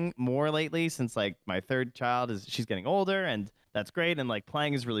playing more lately since like my 3rd child she's getting older, and that's great. And like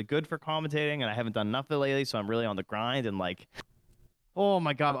playing is really good for commentating, and I haven't done enough of it lately, so I'm really on the grind. And like, oh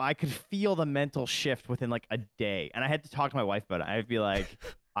my God, I could feel the mental shift within like a day. And I had to talk to my wife about it. I'd be like,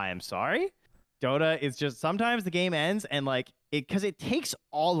 I am sorry. Dota is just, sometimes the game ends, and like because it takes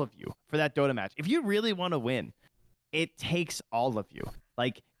all of you for that Dota match. If you really want to win, it takes all of you.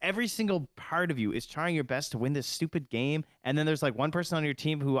 Like every single part of you is trying your best to win this stupid game. And then there's like one person on your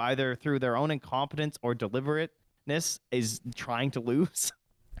team who either through their own incompetence or deliberateness is trying to lose.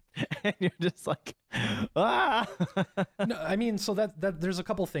 And you're just like, ah. No, I mean, so that there's a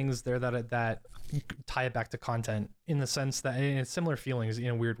couple things there that tie it back to content, in the sense that, and it's similar feelings in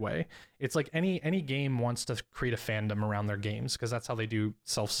a weird way. It's like any game wants to create a fandom around their games, because that's how they do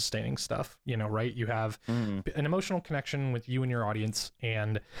self-sustaining stuff, you know, right? You have an emotional connection with you and your audience,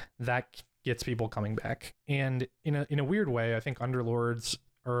 and that gets people coming back. And in a weird way, I think Underlords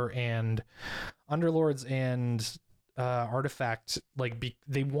and Artifact, like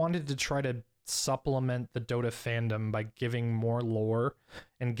they wanted to try to supplement the Dota fandom by giving more lore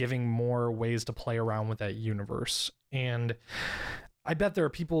and giving more ways to play around with that universe. And I bet there are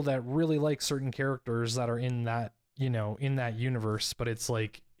people that really like certain characters that are in that, you know, in that universe, but it's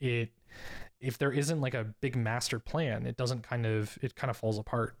like if there isn't like a big master plan, it kind of falls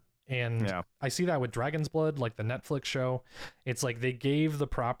apart. And yeah. I see that with Dragon's Blood, like the Netflix show. It's like they gave the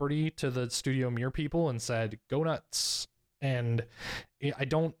property to the Studio Mir people and said, go nuts. And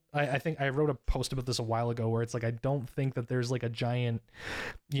I think I wrote a post about this a while ago, where it's like, I don't think that there's like a giant,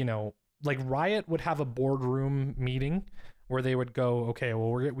 you know, like Riot would have a boardroom meeting where they would go, okay,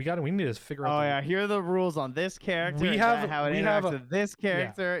 well, we need to figure out. Oh yeah, here are the rules on this character. We have how it interacts with this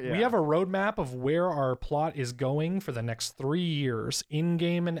character. Yeah. We have a roadmap of where our plot is going for the next 3 years, in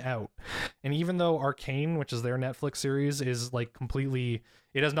game and out. And even though Arcane, which is their Netflix series, is like completely,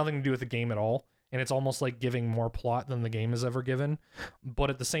 it has nothing to do with the game at all, and it's almost like giving more plot than the game has ever given. But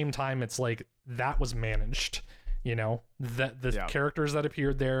at the same time, it's like that was managed. You know, that the characters that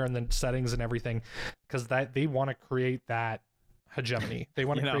appeared there and the settings and everything, because that they want to create that hegemony. They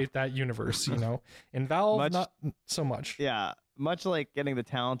want to create that universe, you know. In Valve, not so much. Yeah, much like getting the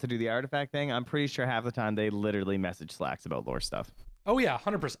talent to do the Artifact thing, I'm pretty sure half the time they literally message Slacks about lore stuff. Oh yeah,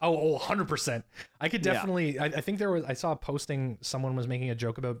 100%. Oh, 100%. I could definitely. I think there was. I saw a posting. Someone was making a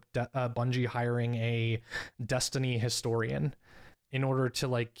joke about Bungie hiring a Destiny historian in order to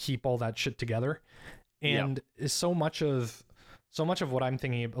like keep all that shit together. And so much of what I'm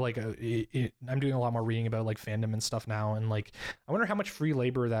thinking, like, I'm doing a lot more reading about like fandom and stuff now, and like, I wonder how much free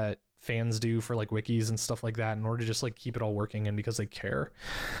labor that fans do for like wikis and stuff like that in order to just like keep it all working and because they care.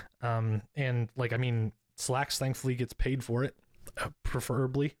 And like, I mean, Slacks thankfully gets paid for it.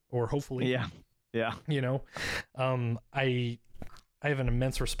 Preferably or hopefully, you know. I have an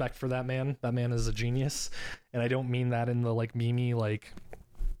immense respect for that man. That man is a genius, and I don't mean that in the like meme like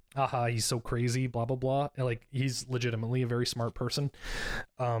aha he's so crazy blah blah blah. Like, he's legitimately a very smart person.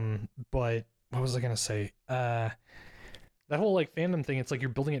 But what was I gonna say? That whole like fandom thing, it's like you're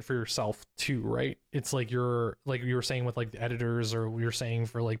building it for yourself too, right? It's like you're, like you were saying with like the editors, or you're saying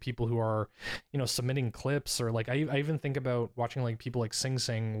for like people who are, you know, submitting clips, or like I even think about watching like people like Sing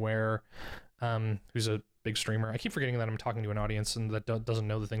Sing, where who's a big streamer. I keep forgetting that I'm talking to an audience and that doesn't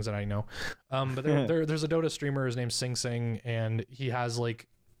know the things that I know. But there's a Dota streamer, his name's Sing Sing, and he has like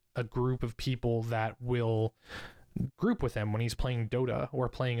a group of people that will group with him when he's playing Dota or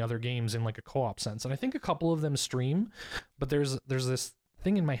playing other games in like a co-op sense. And I think a couple of them stream, but there's this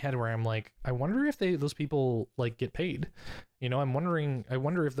thing in my head where I'm like, I wonder if those people like get paid. You know, I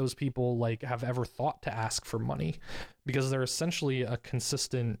wonder if those people like have ever thought to ask for money, because they're essentially a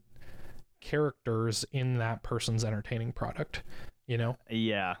consistent characters in that person's entertaining product, you know?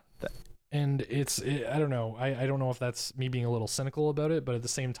 Yeah. And I don't know. I don't know if that's me being a little cynical about it, but at the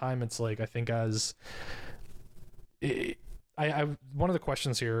same time, it's like, I think as I one of the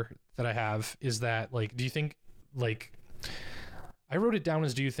questions here that I have is that, like, do you think, like, I wrote it down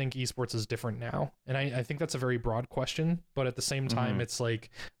as, do you think esports is different now? And I think that's a very broad question, but at the same time, it's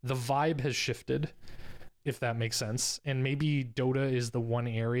like the vibe has shifted, if that makes sense. And maybe Dota is the one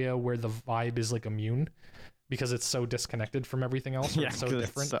area where the vibe is like immune because it's so disconnected from everything else. It's so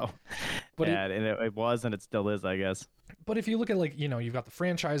different. But it was, and it still is, I guess. But if you look at, like, you know, you've got the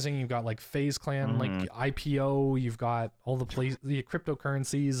franchising, you've got like FaZe Clan, like IPO, you've got all the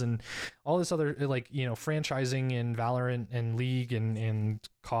cryptocurrencies and all this other, like, you know, franchising in Valorant and League and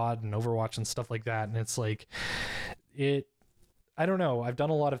COD and Overwatch and stuff like that. And it's like, I don't know. I've done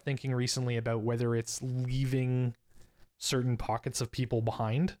a lot of thinking recently about whether it's leaving certain pockets of people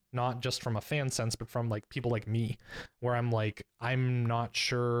behind, not just from a fan sense, but from like people like me, where I'm like, I'm not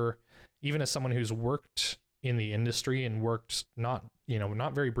sure, even as someone who's worked in the industry and worked not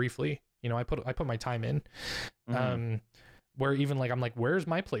very briefly, you know, I put my time in, where even like, I'm like, where's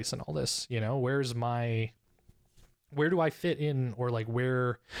my place in all this? You know, where do I fit in? Or like,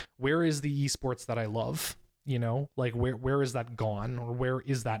 where is the esports that I love? You know, like where is that gone, or where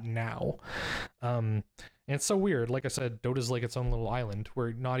is that now? And it's so weird. Like I said, Dota's like its own little island,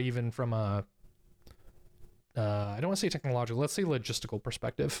 where not even from a I don't want to say technological, let's say logistical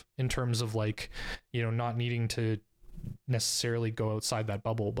perspective, in terms of like, you know, not needing to necessarily go outside that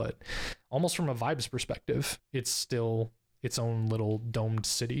bubble, but almost from a vibes perspective, it's still its own little domed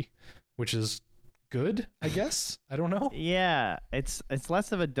city, which is good, I guess. I don't know. Yeah, it's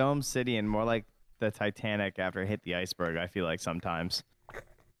less of a domed city and more like the Titanic after it hit the iceberg, I feel like sometimes,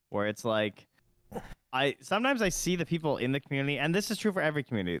 where it's like, sometimes I see the people in the community, and this is true for every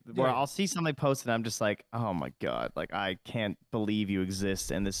community, where I'll see something posted and I'm just like, oh my God, like, I can't believe you exist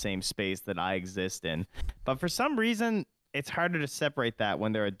in the same space that I exist in. But for some reason, it's harder to separate that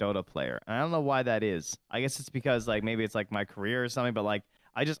when they're a Dota player. And I don't know why that is. I guess it's because, like, maybe it's like my career or something, but like,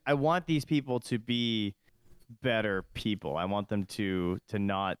 I want these people to be better people. I want them to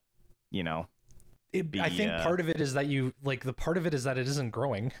not, you know, I think part of it is that it isn't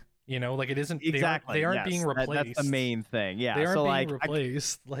growing. You know, like, it isn't exactly. They aren't being replaced. That's the main thing. Yeah, they aren't being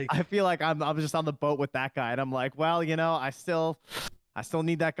replaced. I feel like I'm just on the boat with that guy, and I'm like, well, you know, I still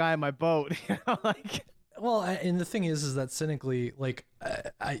need that guy in my boat. You know, like. Well, and the thing is that cynically, like,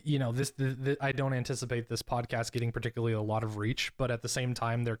 you know, I don't anticipate this podcast getting particularly a lot of reach, but at the same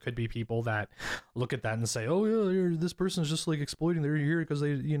time, there could be people that look at that and say, oh yeah, this person's just like exploiting. They're here because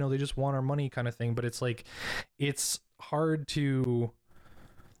they just want our money, kind of thing. But it's like, it's hard to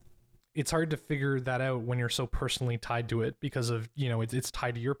figure that out when you're so personally tied to it, because of, you know, it's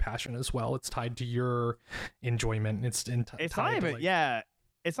tied to your passion as well. It's tied to your enjoyment. It's not even, yeah.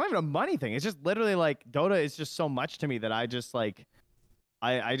 It's not even a money thing. It's just literally like, Dota is just so much to me that I just like,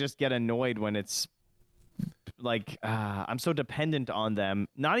 I just get annoyed when it's like, I'm so dependent on them,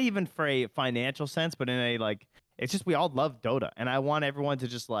 not even for a financial sense, but in a, like, it's just, we all love Dota and I want everyone to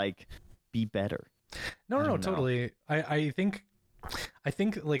just like be better. No, totally. I think I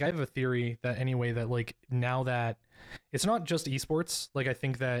think like I have a theory that anyway that like now that it's not just esports, like I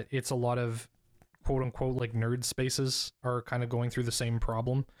think that it's a lot of quote unquote like nerd spaces are kind of going through the same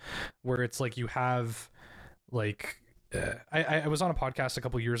problem where it's like you have like I was on a podcast a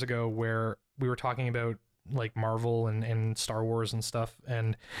couple years ago where we were talking about like Marvel and Star Wars and stuff,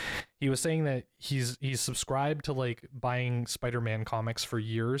 and he was saying that he's subscribed to like buying Spider-Man comics for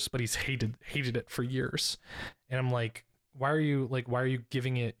years, but he's hated it for years. And I'm like, why are you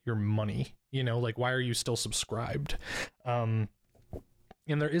giving it your money? You know, like why are you still subscribed? And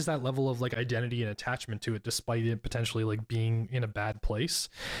there is that level of like identity and attachment to it, despite it potentially like being in a bad place.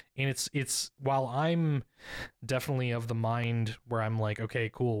 And it's while I'm definitely of the mind where I'm like, okay,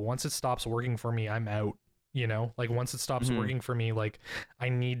 cool, once it stops working for me, I'm out. You know, like once it stops working for me, like I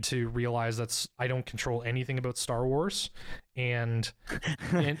need to realize I don't control anything about Star Wars, and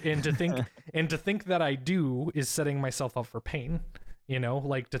to think that I do is setting myself up for pain. You know,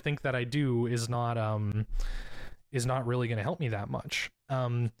 like to think that I do is not really going to help me that much.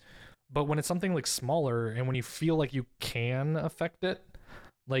 But when it's something like smaller and when you feel like you can affect it,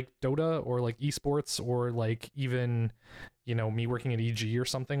 like Dota or like esports or like even, you know, me working at EG or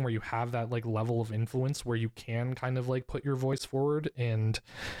something where you have that like level of influence where you can kind of like put your voice forward and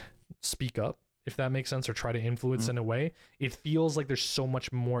speak up, if that makes sense, or try to influence in a way, it feels like there's so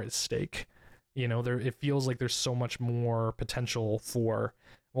much more at stake. You know, it feels like there's so much more potential for,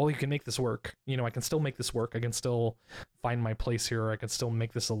 well, you can make this work. You know, I can still make this work. I can still find my place here. I can still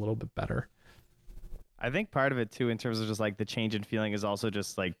make this a little bit better. I think part of it too, in terms of just like the change in feeling, is also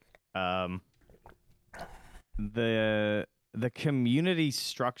just like the community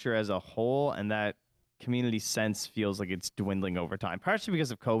structure as a whole, and that community sense feels like it's dwindling over time. Partially because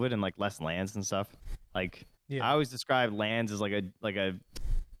of COVID and like less LANs and stuff. Like I always describe LANs as like a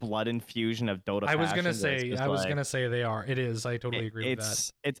blood infusion of Dota. I was gonna say they are. It is. I totally agree with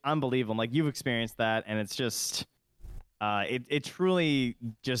that. It's unbelievable. Like you've experienced that, and it's just it truly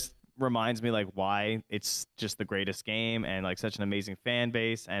just reminds me like why it's just the greatest game and like such an amazing fan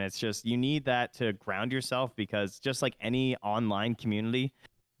base. And it's just, you need that to ground yourself, because just like any online community,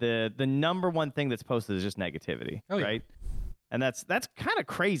 the number one thing that's posted is just negativity. Right? And that's kind of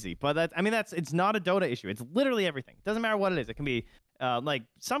crazy, but it's not a Dota issue. It's literally everything. It doesn't matter what it is. It can be like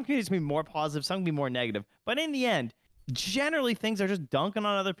some communities can be more positive, some can be more negative, but in the end, generally things are just dunking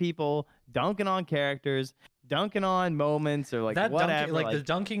on other people, dunking on characters, dunking on moments, or like that whatever. The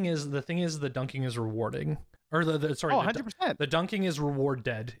dunking is rewarding. Or sorry, 100%. The dunking is reward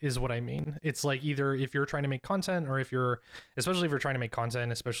dead is what I mean. It's like either if you're trying to make content, or especially if you're trying to make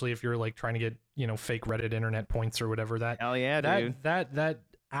content, especially if you're like trying to get, you know, fake Reddit internet points or whatever, hell yeah, dude. That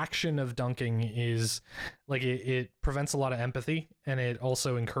action of dunking is like it prevents a lot of empathy, and it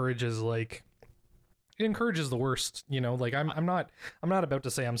also encourages the worst, you know. Like I'm not about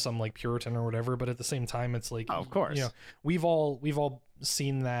to say I'm some like Puritan or whatever, but at the same time it's like, of course, you know, we've all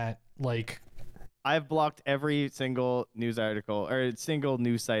seen that. Like I've blocked every single news article or single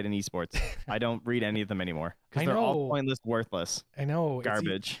news site in esports. I don't read any of them anymore because they're all pointless, worthless. I know,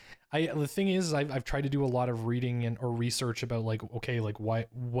 garbage. The thing is, I've tried to do a lot of reading or research about like, okay, like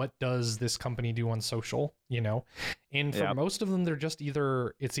what does this company do on social, you know? And for most of them, they're just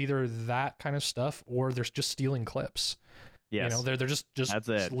either that kind of stuff, or they're just stealing clips. Yes. You know, they're just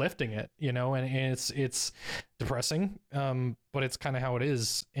lifting it, you know, and it's depressing, but it's kind of how it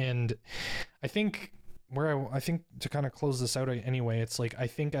is. And I think I think to kind of close this out anyway, it's like, I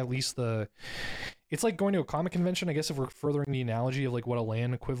think at least it's like going to a comic convention, I guess, if we're furthering the analogy of like what a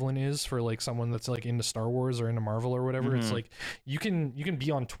LAN equivalent is for like someone that's like into Star Wars or into Marvel or whatever. It's like you can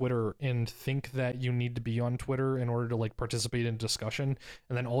be on Twitter and think that you need to be on Twitter in order to like participate in discussion,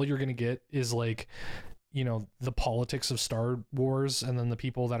 and then all you're gonna get is like, you know, the politics of Star Wars, and then the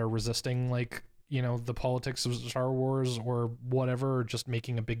people that are resisting, like, you know, the politics of Star Wars or whatever, or just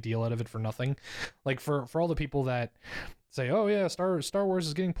making a big deal out of it for nothing. Like for all the people that say, oh yeah, Star Wars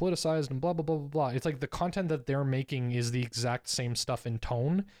is getting politicized and blah blah blah blah blah, it's like the content that they're making is the exact same stuff in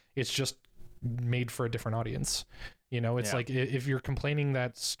tone, it's just made for a different audience. You know, it's like if you're complaining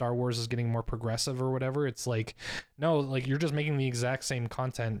that Star Wars is getting more progressive or whatever, it's like, no, like you're just making the exact same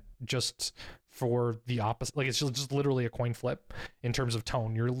content just for the opposite. Like it's just literally a coin flip in terms of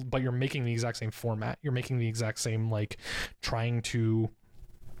tone. You're making the exact same format. You're making the exact same, like, trying to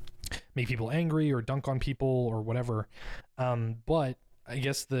make people angry or dunk on people or whatever. But I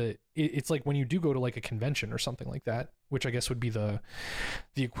guess it's like when you do go to like a convention or something like that, which I guess would be the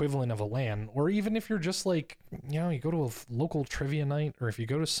equivalent of a LAN, or even if you're just like, you know, you go to a local trivia night, or if you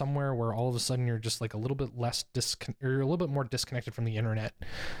go to somewhere where all of a sudden you're just like a little bit less or you're a little bit more disconnected from the internet,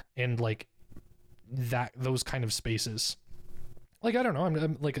 and like those kind of spaces like, I don't know,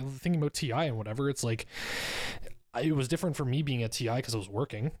 I'm like thinking about TI and whatever. It's like, it was different for me being at TI because I was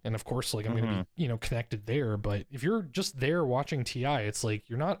working, and of course, like, I'm gonna be, connected there. But if you're just there watching TI, it's like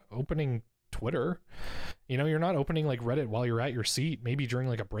you're not opening Twitter, you're not opening like Reddit while you're at your seat, maybe during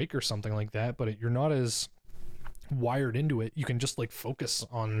like a break or something like that. But you're not as wired into it. You can just like focus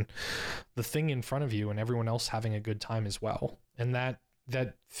on the thing in front of you and everyone else having a good time as well, and that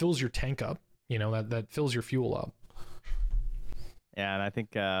fills your tank up. That fills your fuel up. Yeah, and I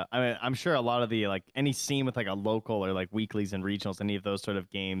think I'm sure a lot of the like any scene with like a local or like weeklies and regionals, any of those sort of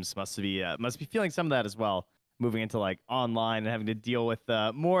games must be feeling some of that as well. Moving into like online and having to deal with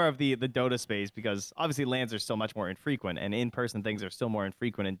more of the Dota space, because obviously LANs are still much more infrequent, and in-person things are still more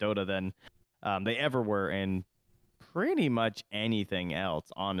infrequent in Dota than they ever were in pretty much anything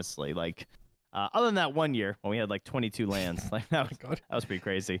else, honestly. Like other than that one year when we had like 22 LANs, like that was pretty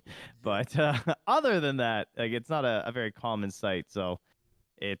crazy. But other than that, like it's not a very common sight. So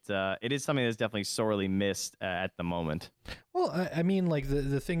it is something that's definitely sorely missed at the moment. Well, I mean, like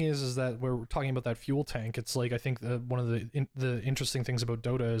the thing is that we're talking about that fuel tank. It's like, I think one of the interesting things about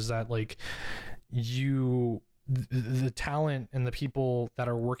Dota is that like the talent and the people that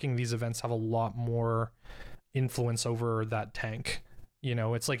are working these events have a lot more influence over that tank.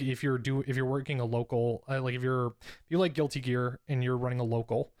 It's like if you're working a local, like if you like Guilty Gear and you're running a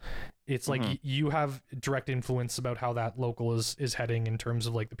local, it's like you have direct influence about how that local is heading in terms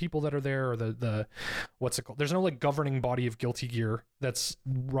of like the people that are there, or the what's it called? There's no like governing body of Guilty Gear that's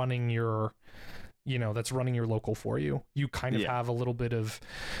running your local for you. You kind of have a little bit of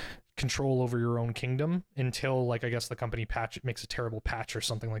control over your own kingdom until like, I guess the company makes a terrible patch or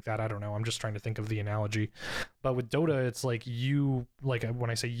something like that. I don't know. I'm just trying to think of the analogy. But with Dota, it's like when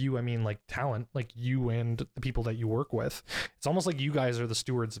I say you, I mean like talent, like you and the people that you work with. It's almost like you guys are the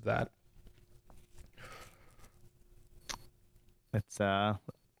stewards of that. It's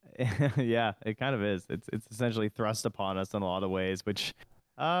yeah, it kind of is. It's essentially thrust upon us in a lot of ways, which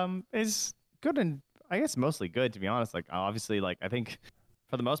is good, and I guess mostly good, to be honest. Like obviously, like I think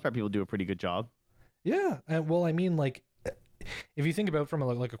for the most part, people do a pretty good job. Yeah. Well, I mean, like, if you think about it from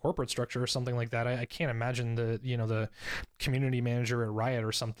a corporate structure or something like that, I can't imagine the community manager at Riot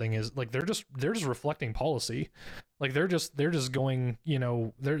or something is like, they're just reflecting policy. Like they're just going,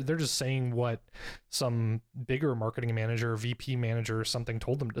 they're just saying what some bigger marketing manager, VP manager or something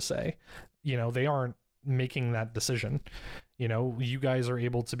told them to say. They aren't making that decision. You guys are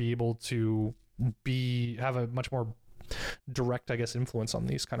able to have a much more direct, I guess, influence on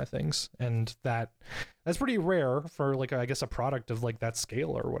these kind of things, and that's pretty rare for like, I guess, a product of like that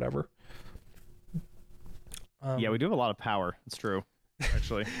scale or whatever. Yeah, we do have a lot of power. It's true,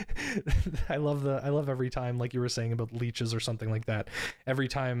 actually. I love every time, like you were saying about leeches or something like that, every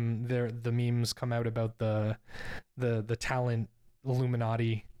time the memes come out about the talent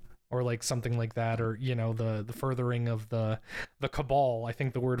Illuminati or like something like that, or the furthering of the cabal. I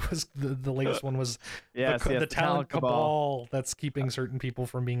think the word was the latest one was the talent cabal that's keeping certain people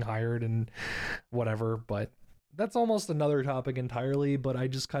from being hired and whatever. But that's almost another topic entirely. But I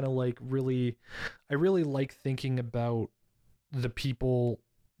just kind of like I really like thinking about the people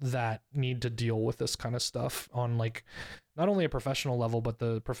that need to deal with this kind of stuff on like not only a professional level, but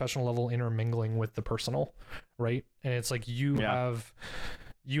the professional level intermingling with the personal, right? And it's like you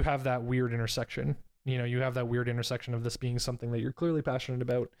have that weird intersection. You have that weird intersection of this being something that you're clearly passionate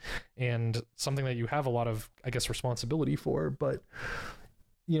about and something that you have a lot of, I guess, responsibility for, but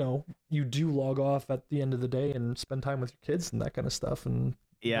you do log off at the end of the day and spend time with your kids and that kind of stuff. And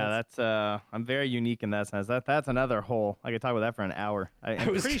that's I'm very unique in that sense. That's another whole, I could talk about that for an hour. I'm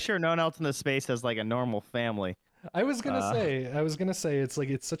pretty sure no one else in this space has like a normal family. I was gonna say it's like,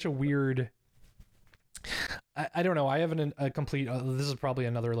 it's such a weird, I don't know. I have a complete, this is probably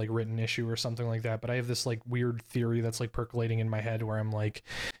another like written issue or something like that, but I have this like weird theory that's like percolating in my head where I'm like,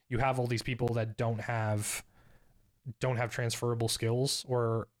 you have all these people that don't have transferable skills,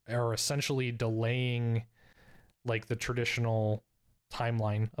 or are essentially delaying like the traditional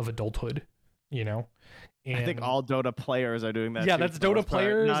timeline of adulthood, And I think all Dota players are doing that. Yeah, that's Dota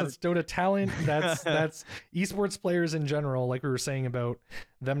players. That's Dota talent. That's esports players in general. Like we were saying about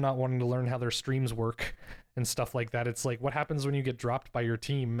them not wanting to learn how their streams work and stuff like that. It's like, what happens when you get dropped by your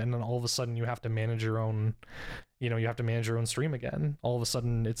team and then all of a sudden you have to manage your own, stream again. All of a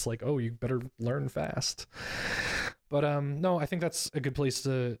sudden it's like, oh, you better learn fast. But no, I think that's a good place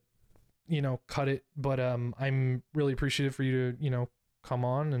to, cut it. But I'm really appreciative for you to, come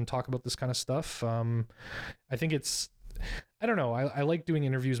on and talk about this kind of stuff. I think I don't know. I like doing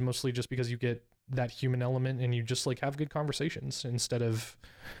interviews mostly just because you get that human element and you just like have good conversations instead of,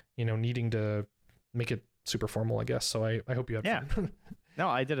 needing to make it super formal, I guess. So I hope you had fun. No,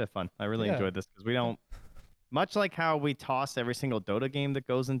 I did have fun. I really enjoyed this because we don't, much like how we toss every single Dota game that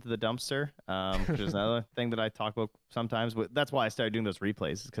goes into the dumpster, which is another thing that I talk about sometimes. That's why I started doing those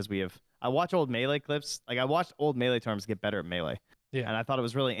replays, because I watch old Melee clips. Like I watched old Melee tournaments get better at Melee. Yeah. And I thought it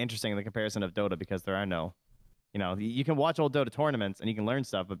was really interesting in the comparison of Dota, because there are no, you can watch old Dota tournaments and you can learn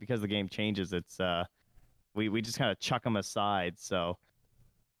stuff, but because the game changes, it's we just kind of chuck them aside. So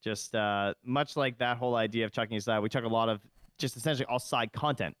just much like that whole idea of chucking aside, we chuck a lot of just essentially all side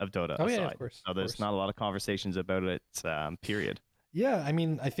content of Dota aside. Yeah, of course. So there's not a lot of conversations about it, period. Yeah, I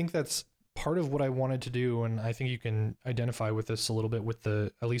mean, I think that's part of what I wanted to do, and I think you can identify with this a little bit with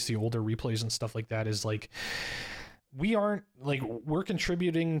at least the older replays and stuff like that, is like we're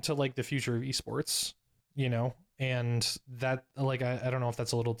contributing to like the future of esports, and that, like, I don't know if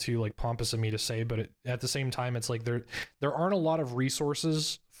that's a little too like pompous of me to say, but at the same time, it's like there aren't a lot of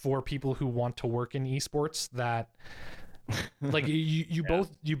resources for people who want to work in esports that like you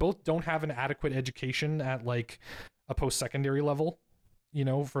both don't have an adequate education at like a post-secondary level,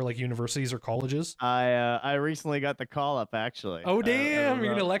 for like universities or colleges. I recently got the call up, actually. Oh damn,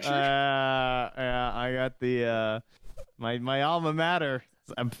 you're gonna lecture? Yeah, I got the my alma mater.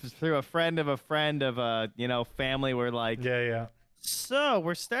 I'm through a friend of a friend of family. We're like, yeah. So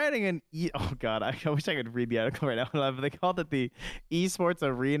we're starting oh god, I wish I could read the article right now. But they called it the esports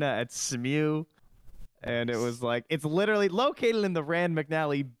arena at SMU. And it was like, it's literally located in the Rand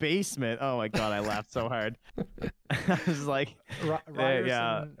McNally basement. Oh my god, I laughed so hard. I was like,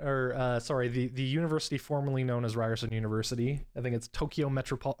 Ryerson, the university formerly known as Ryerson University. I think it's Toronto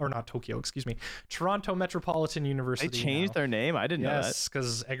Metropolitan University. They changed their name. I didn't know that. Yes,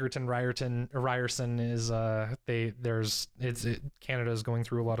 because Egerton Ryerson is Canada is going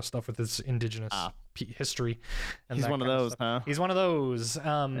through a lot of stuff with its indigenous history. And he's one of those, huh? He's one of those.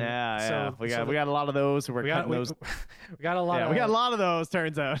 So we got a lot of those who were cutting those. We got a lot. We got a lot of those.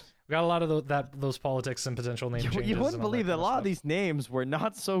 Turns out we got a lot of those politics and potential name changes. You wouldn't believe that a lot of these names were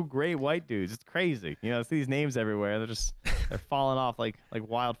not so great white dudes. It's crazy. I see these names everywhere. They're falling off like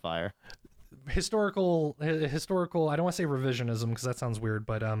wildfire. Historical. I don't want to say revisionism because that sounds weird,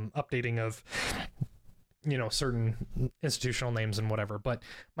 but updating of certain institutional names and whatever. But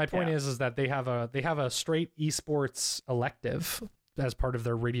my point is that they have a straight esports elective as part of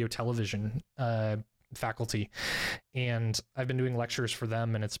their radio television faculty, and I've been doing lectures for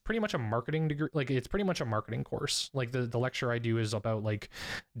them, and it's pretty much a marketing degree. Like it's pretty much a marketing course. Like the lecture I do is about like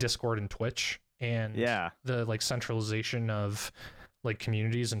Discord and Twitch and the like centralization of like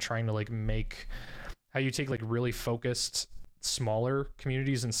communities and trying to like make how you take like really focused smaller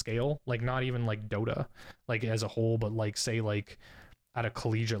communities and scale, like not even like Dota like as a whole, but like say like at a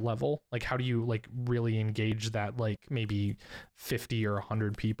collegiate level, like how do you like really engage that like maybe 50 or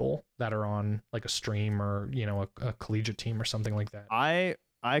 100 people that are on like a stream or a collegiate team or something like that. I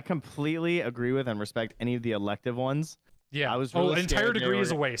completely agree with and respect any of the elective ones. I was really entire degree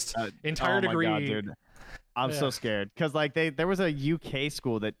is a waste. Entire degree. God, dude. I'm so scared because like there was a UK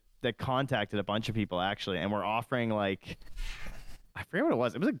school that contacted a bunch of people actually, and were offering like, I forget what it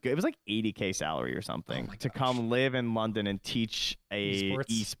was. It was like 80K salary or something to come live in London and teach a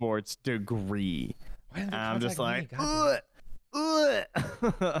esports degree. And I'm just like,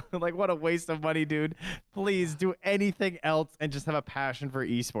 like what a waste of money, dude. Please do anything else and just have a passion for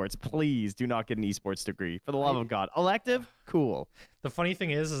esports. Please do not get an esports degree, for the love of God. Elective, cool. The funny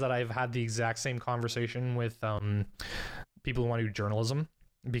thing is that I've had the exact same conversation with people who want to do journalism,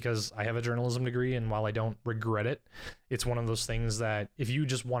 because I have a journalism degree, and while I don't regret it, it's one of those things that if you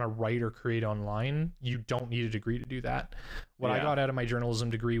just want to write or create online, you don't need a degree to do that. What I got out of my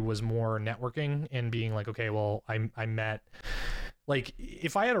journalism degree was more networking and being like, okay, well, I met, like,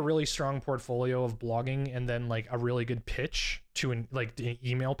 if I had a really strong portfolio of blogging and then like a really good pitch to an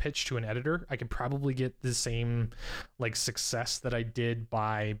email pitch to an editor, I could probably get the same like success that I did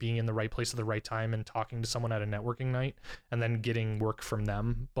by being in the right place at the right time and talking to someone at a networking night and then getting work from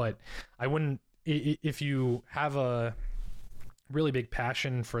them. But I wouldn't, if you have a really big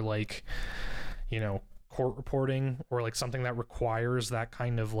passion for like, court reporting or like something that requires that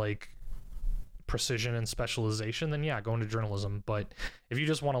kind of like precision and specialization, then go into journalism. But if you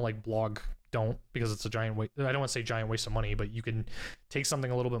just want to like blog, don't, because it's a giant waste. I don't want to say giant waste of money, but you can take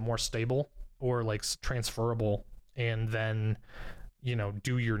something a little bit more stable or like transferable and then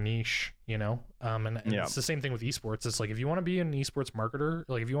do your niche, and it's the same thing with esports. It's like if you want to be an esports marketer,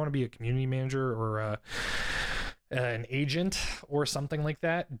 like if you want to be a community manager or an agent or something like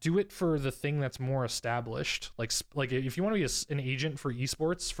that, do it for the thing that's more established. Like if you want to be an agent for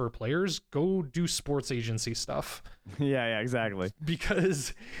esports for players, go do sports agency stuff. Yeah, exactly.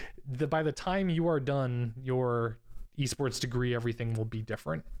 Because by the time you are done your esports degree, everything will be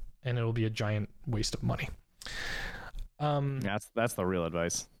different, and it'll be a giant waste of money. That's the real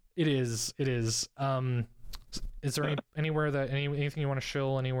advice. It is. Is there anything you want to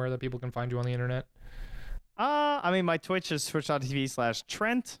shill anywhere that people can find you on the internet? I mean, my Twitch is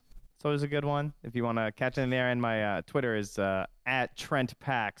twitch.tv/Trent. It's always a good one if you want to catch it in there. And my Twitter is at Trent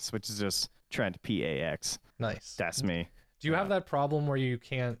Pax, which is just Trent PAX. Nice. That's me. Do you have that problem where you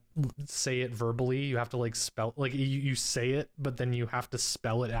can't say it verbally? You have to like spell, like you say it, but then you have to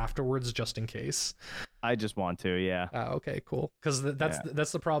spell it afterwards just in case. I just want to, yeah. Okay, cool. Because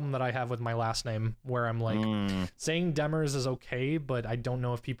that's the problem that I have with my last name, where I'm like saying Demers is okay, but I don't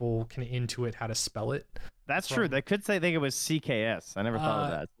know if people can intuit how to spell it. That's true. They could think it was CKS. I never thought of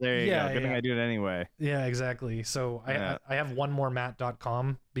that. There you go. Good thing I do it anyway. Yeah, exactly. So I have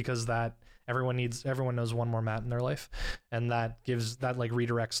onemorematt.com because that everyone knows one more Matt in their life, and that like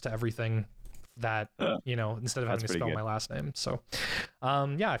redirects to everything that instead of having to spell my last name. So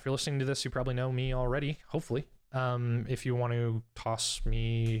if you're listening to this, you probably know me already, hopefully. If you want to toss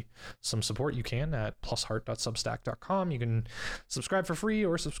me some support, you can at plusheart.substack.com. You can subscribe for free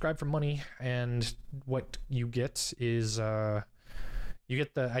or subscribe for money, and what you get is I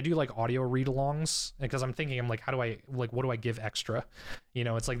do like audio read-alongs, because I'm thinking, what do I give extra?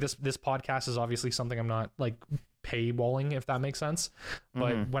 It's like this podcast is obviously something I'm not like paywalling, if that makes sense.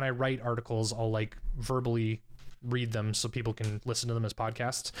 But when I write articles, I'll like verbally read them so people can listen to them as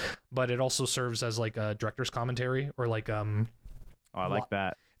podcasts. But it also serves as like a director's commentary, or like I like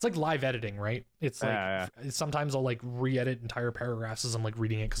that. It's like live editing, right? It's like sometimes I'll like re-edit entire paragraphs as I'm like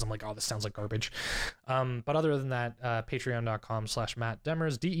reading it, because I'm like, oh, this sounds like garbage. But other than that, patreon.com/Matt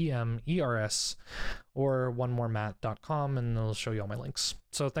Demers, DEMERS, or onemorematt.com, and they'll show you all my links.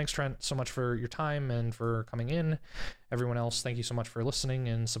 So thanks, Trent, so much for your time and for coming in. Everyone else, thank you so much for listening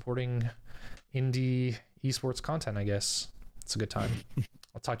and supporting indie esports content, I guess. It's a good time.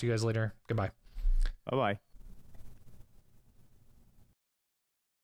 I'll talk to you guys later. Goodbye. Bye-bye.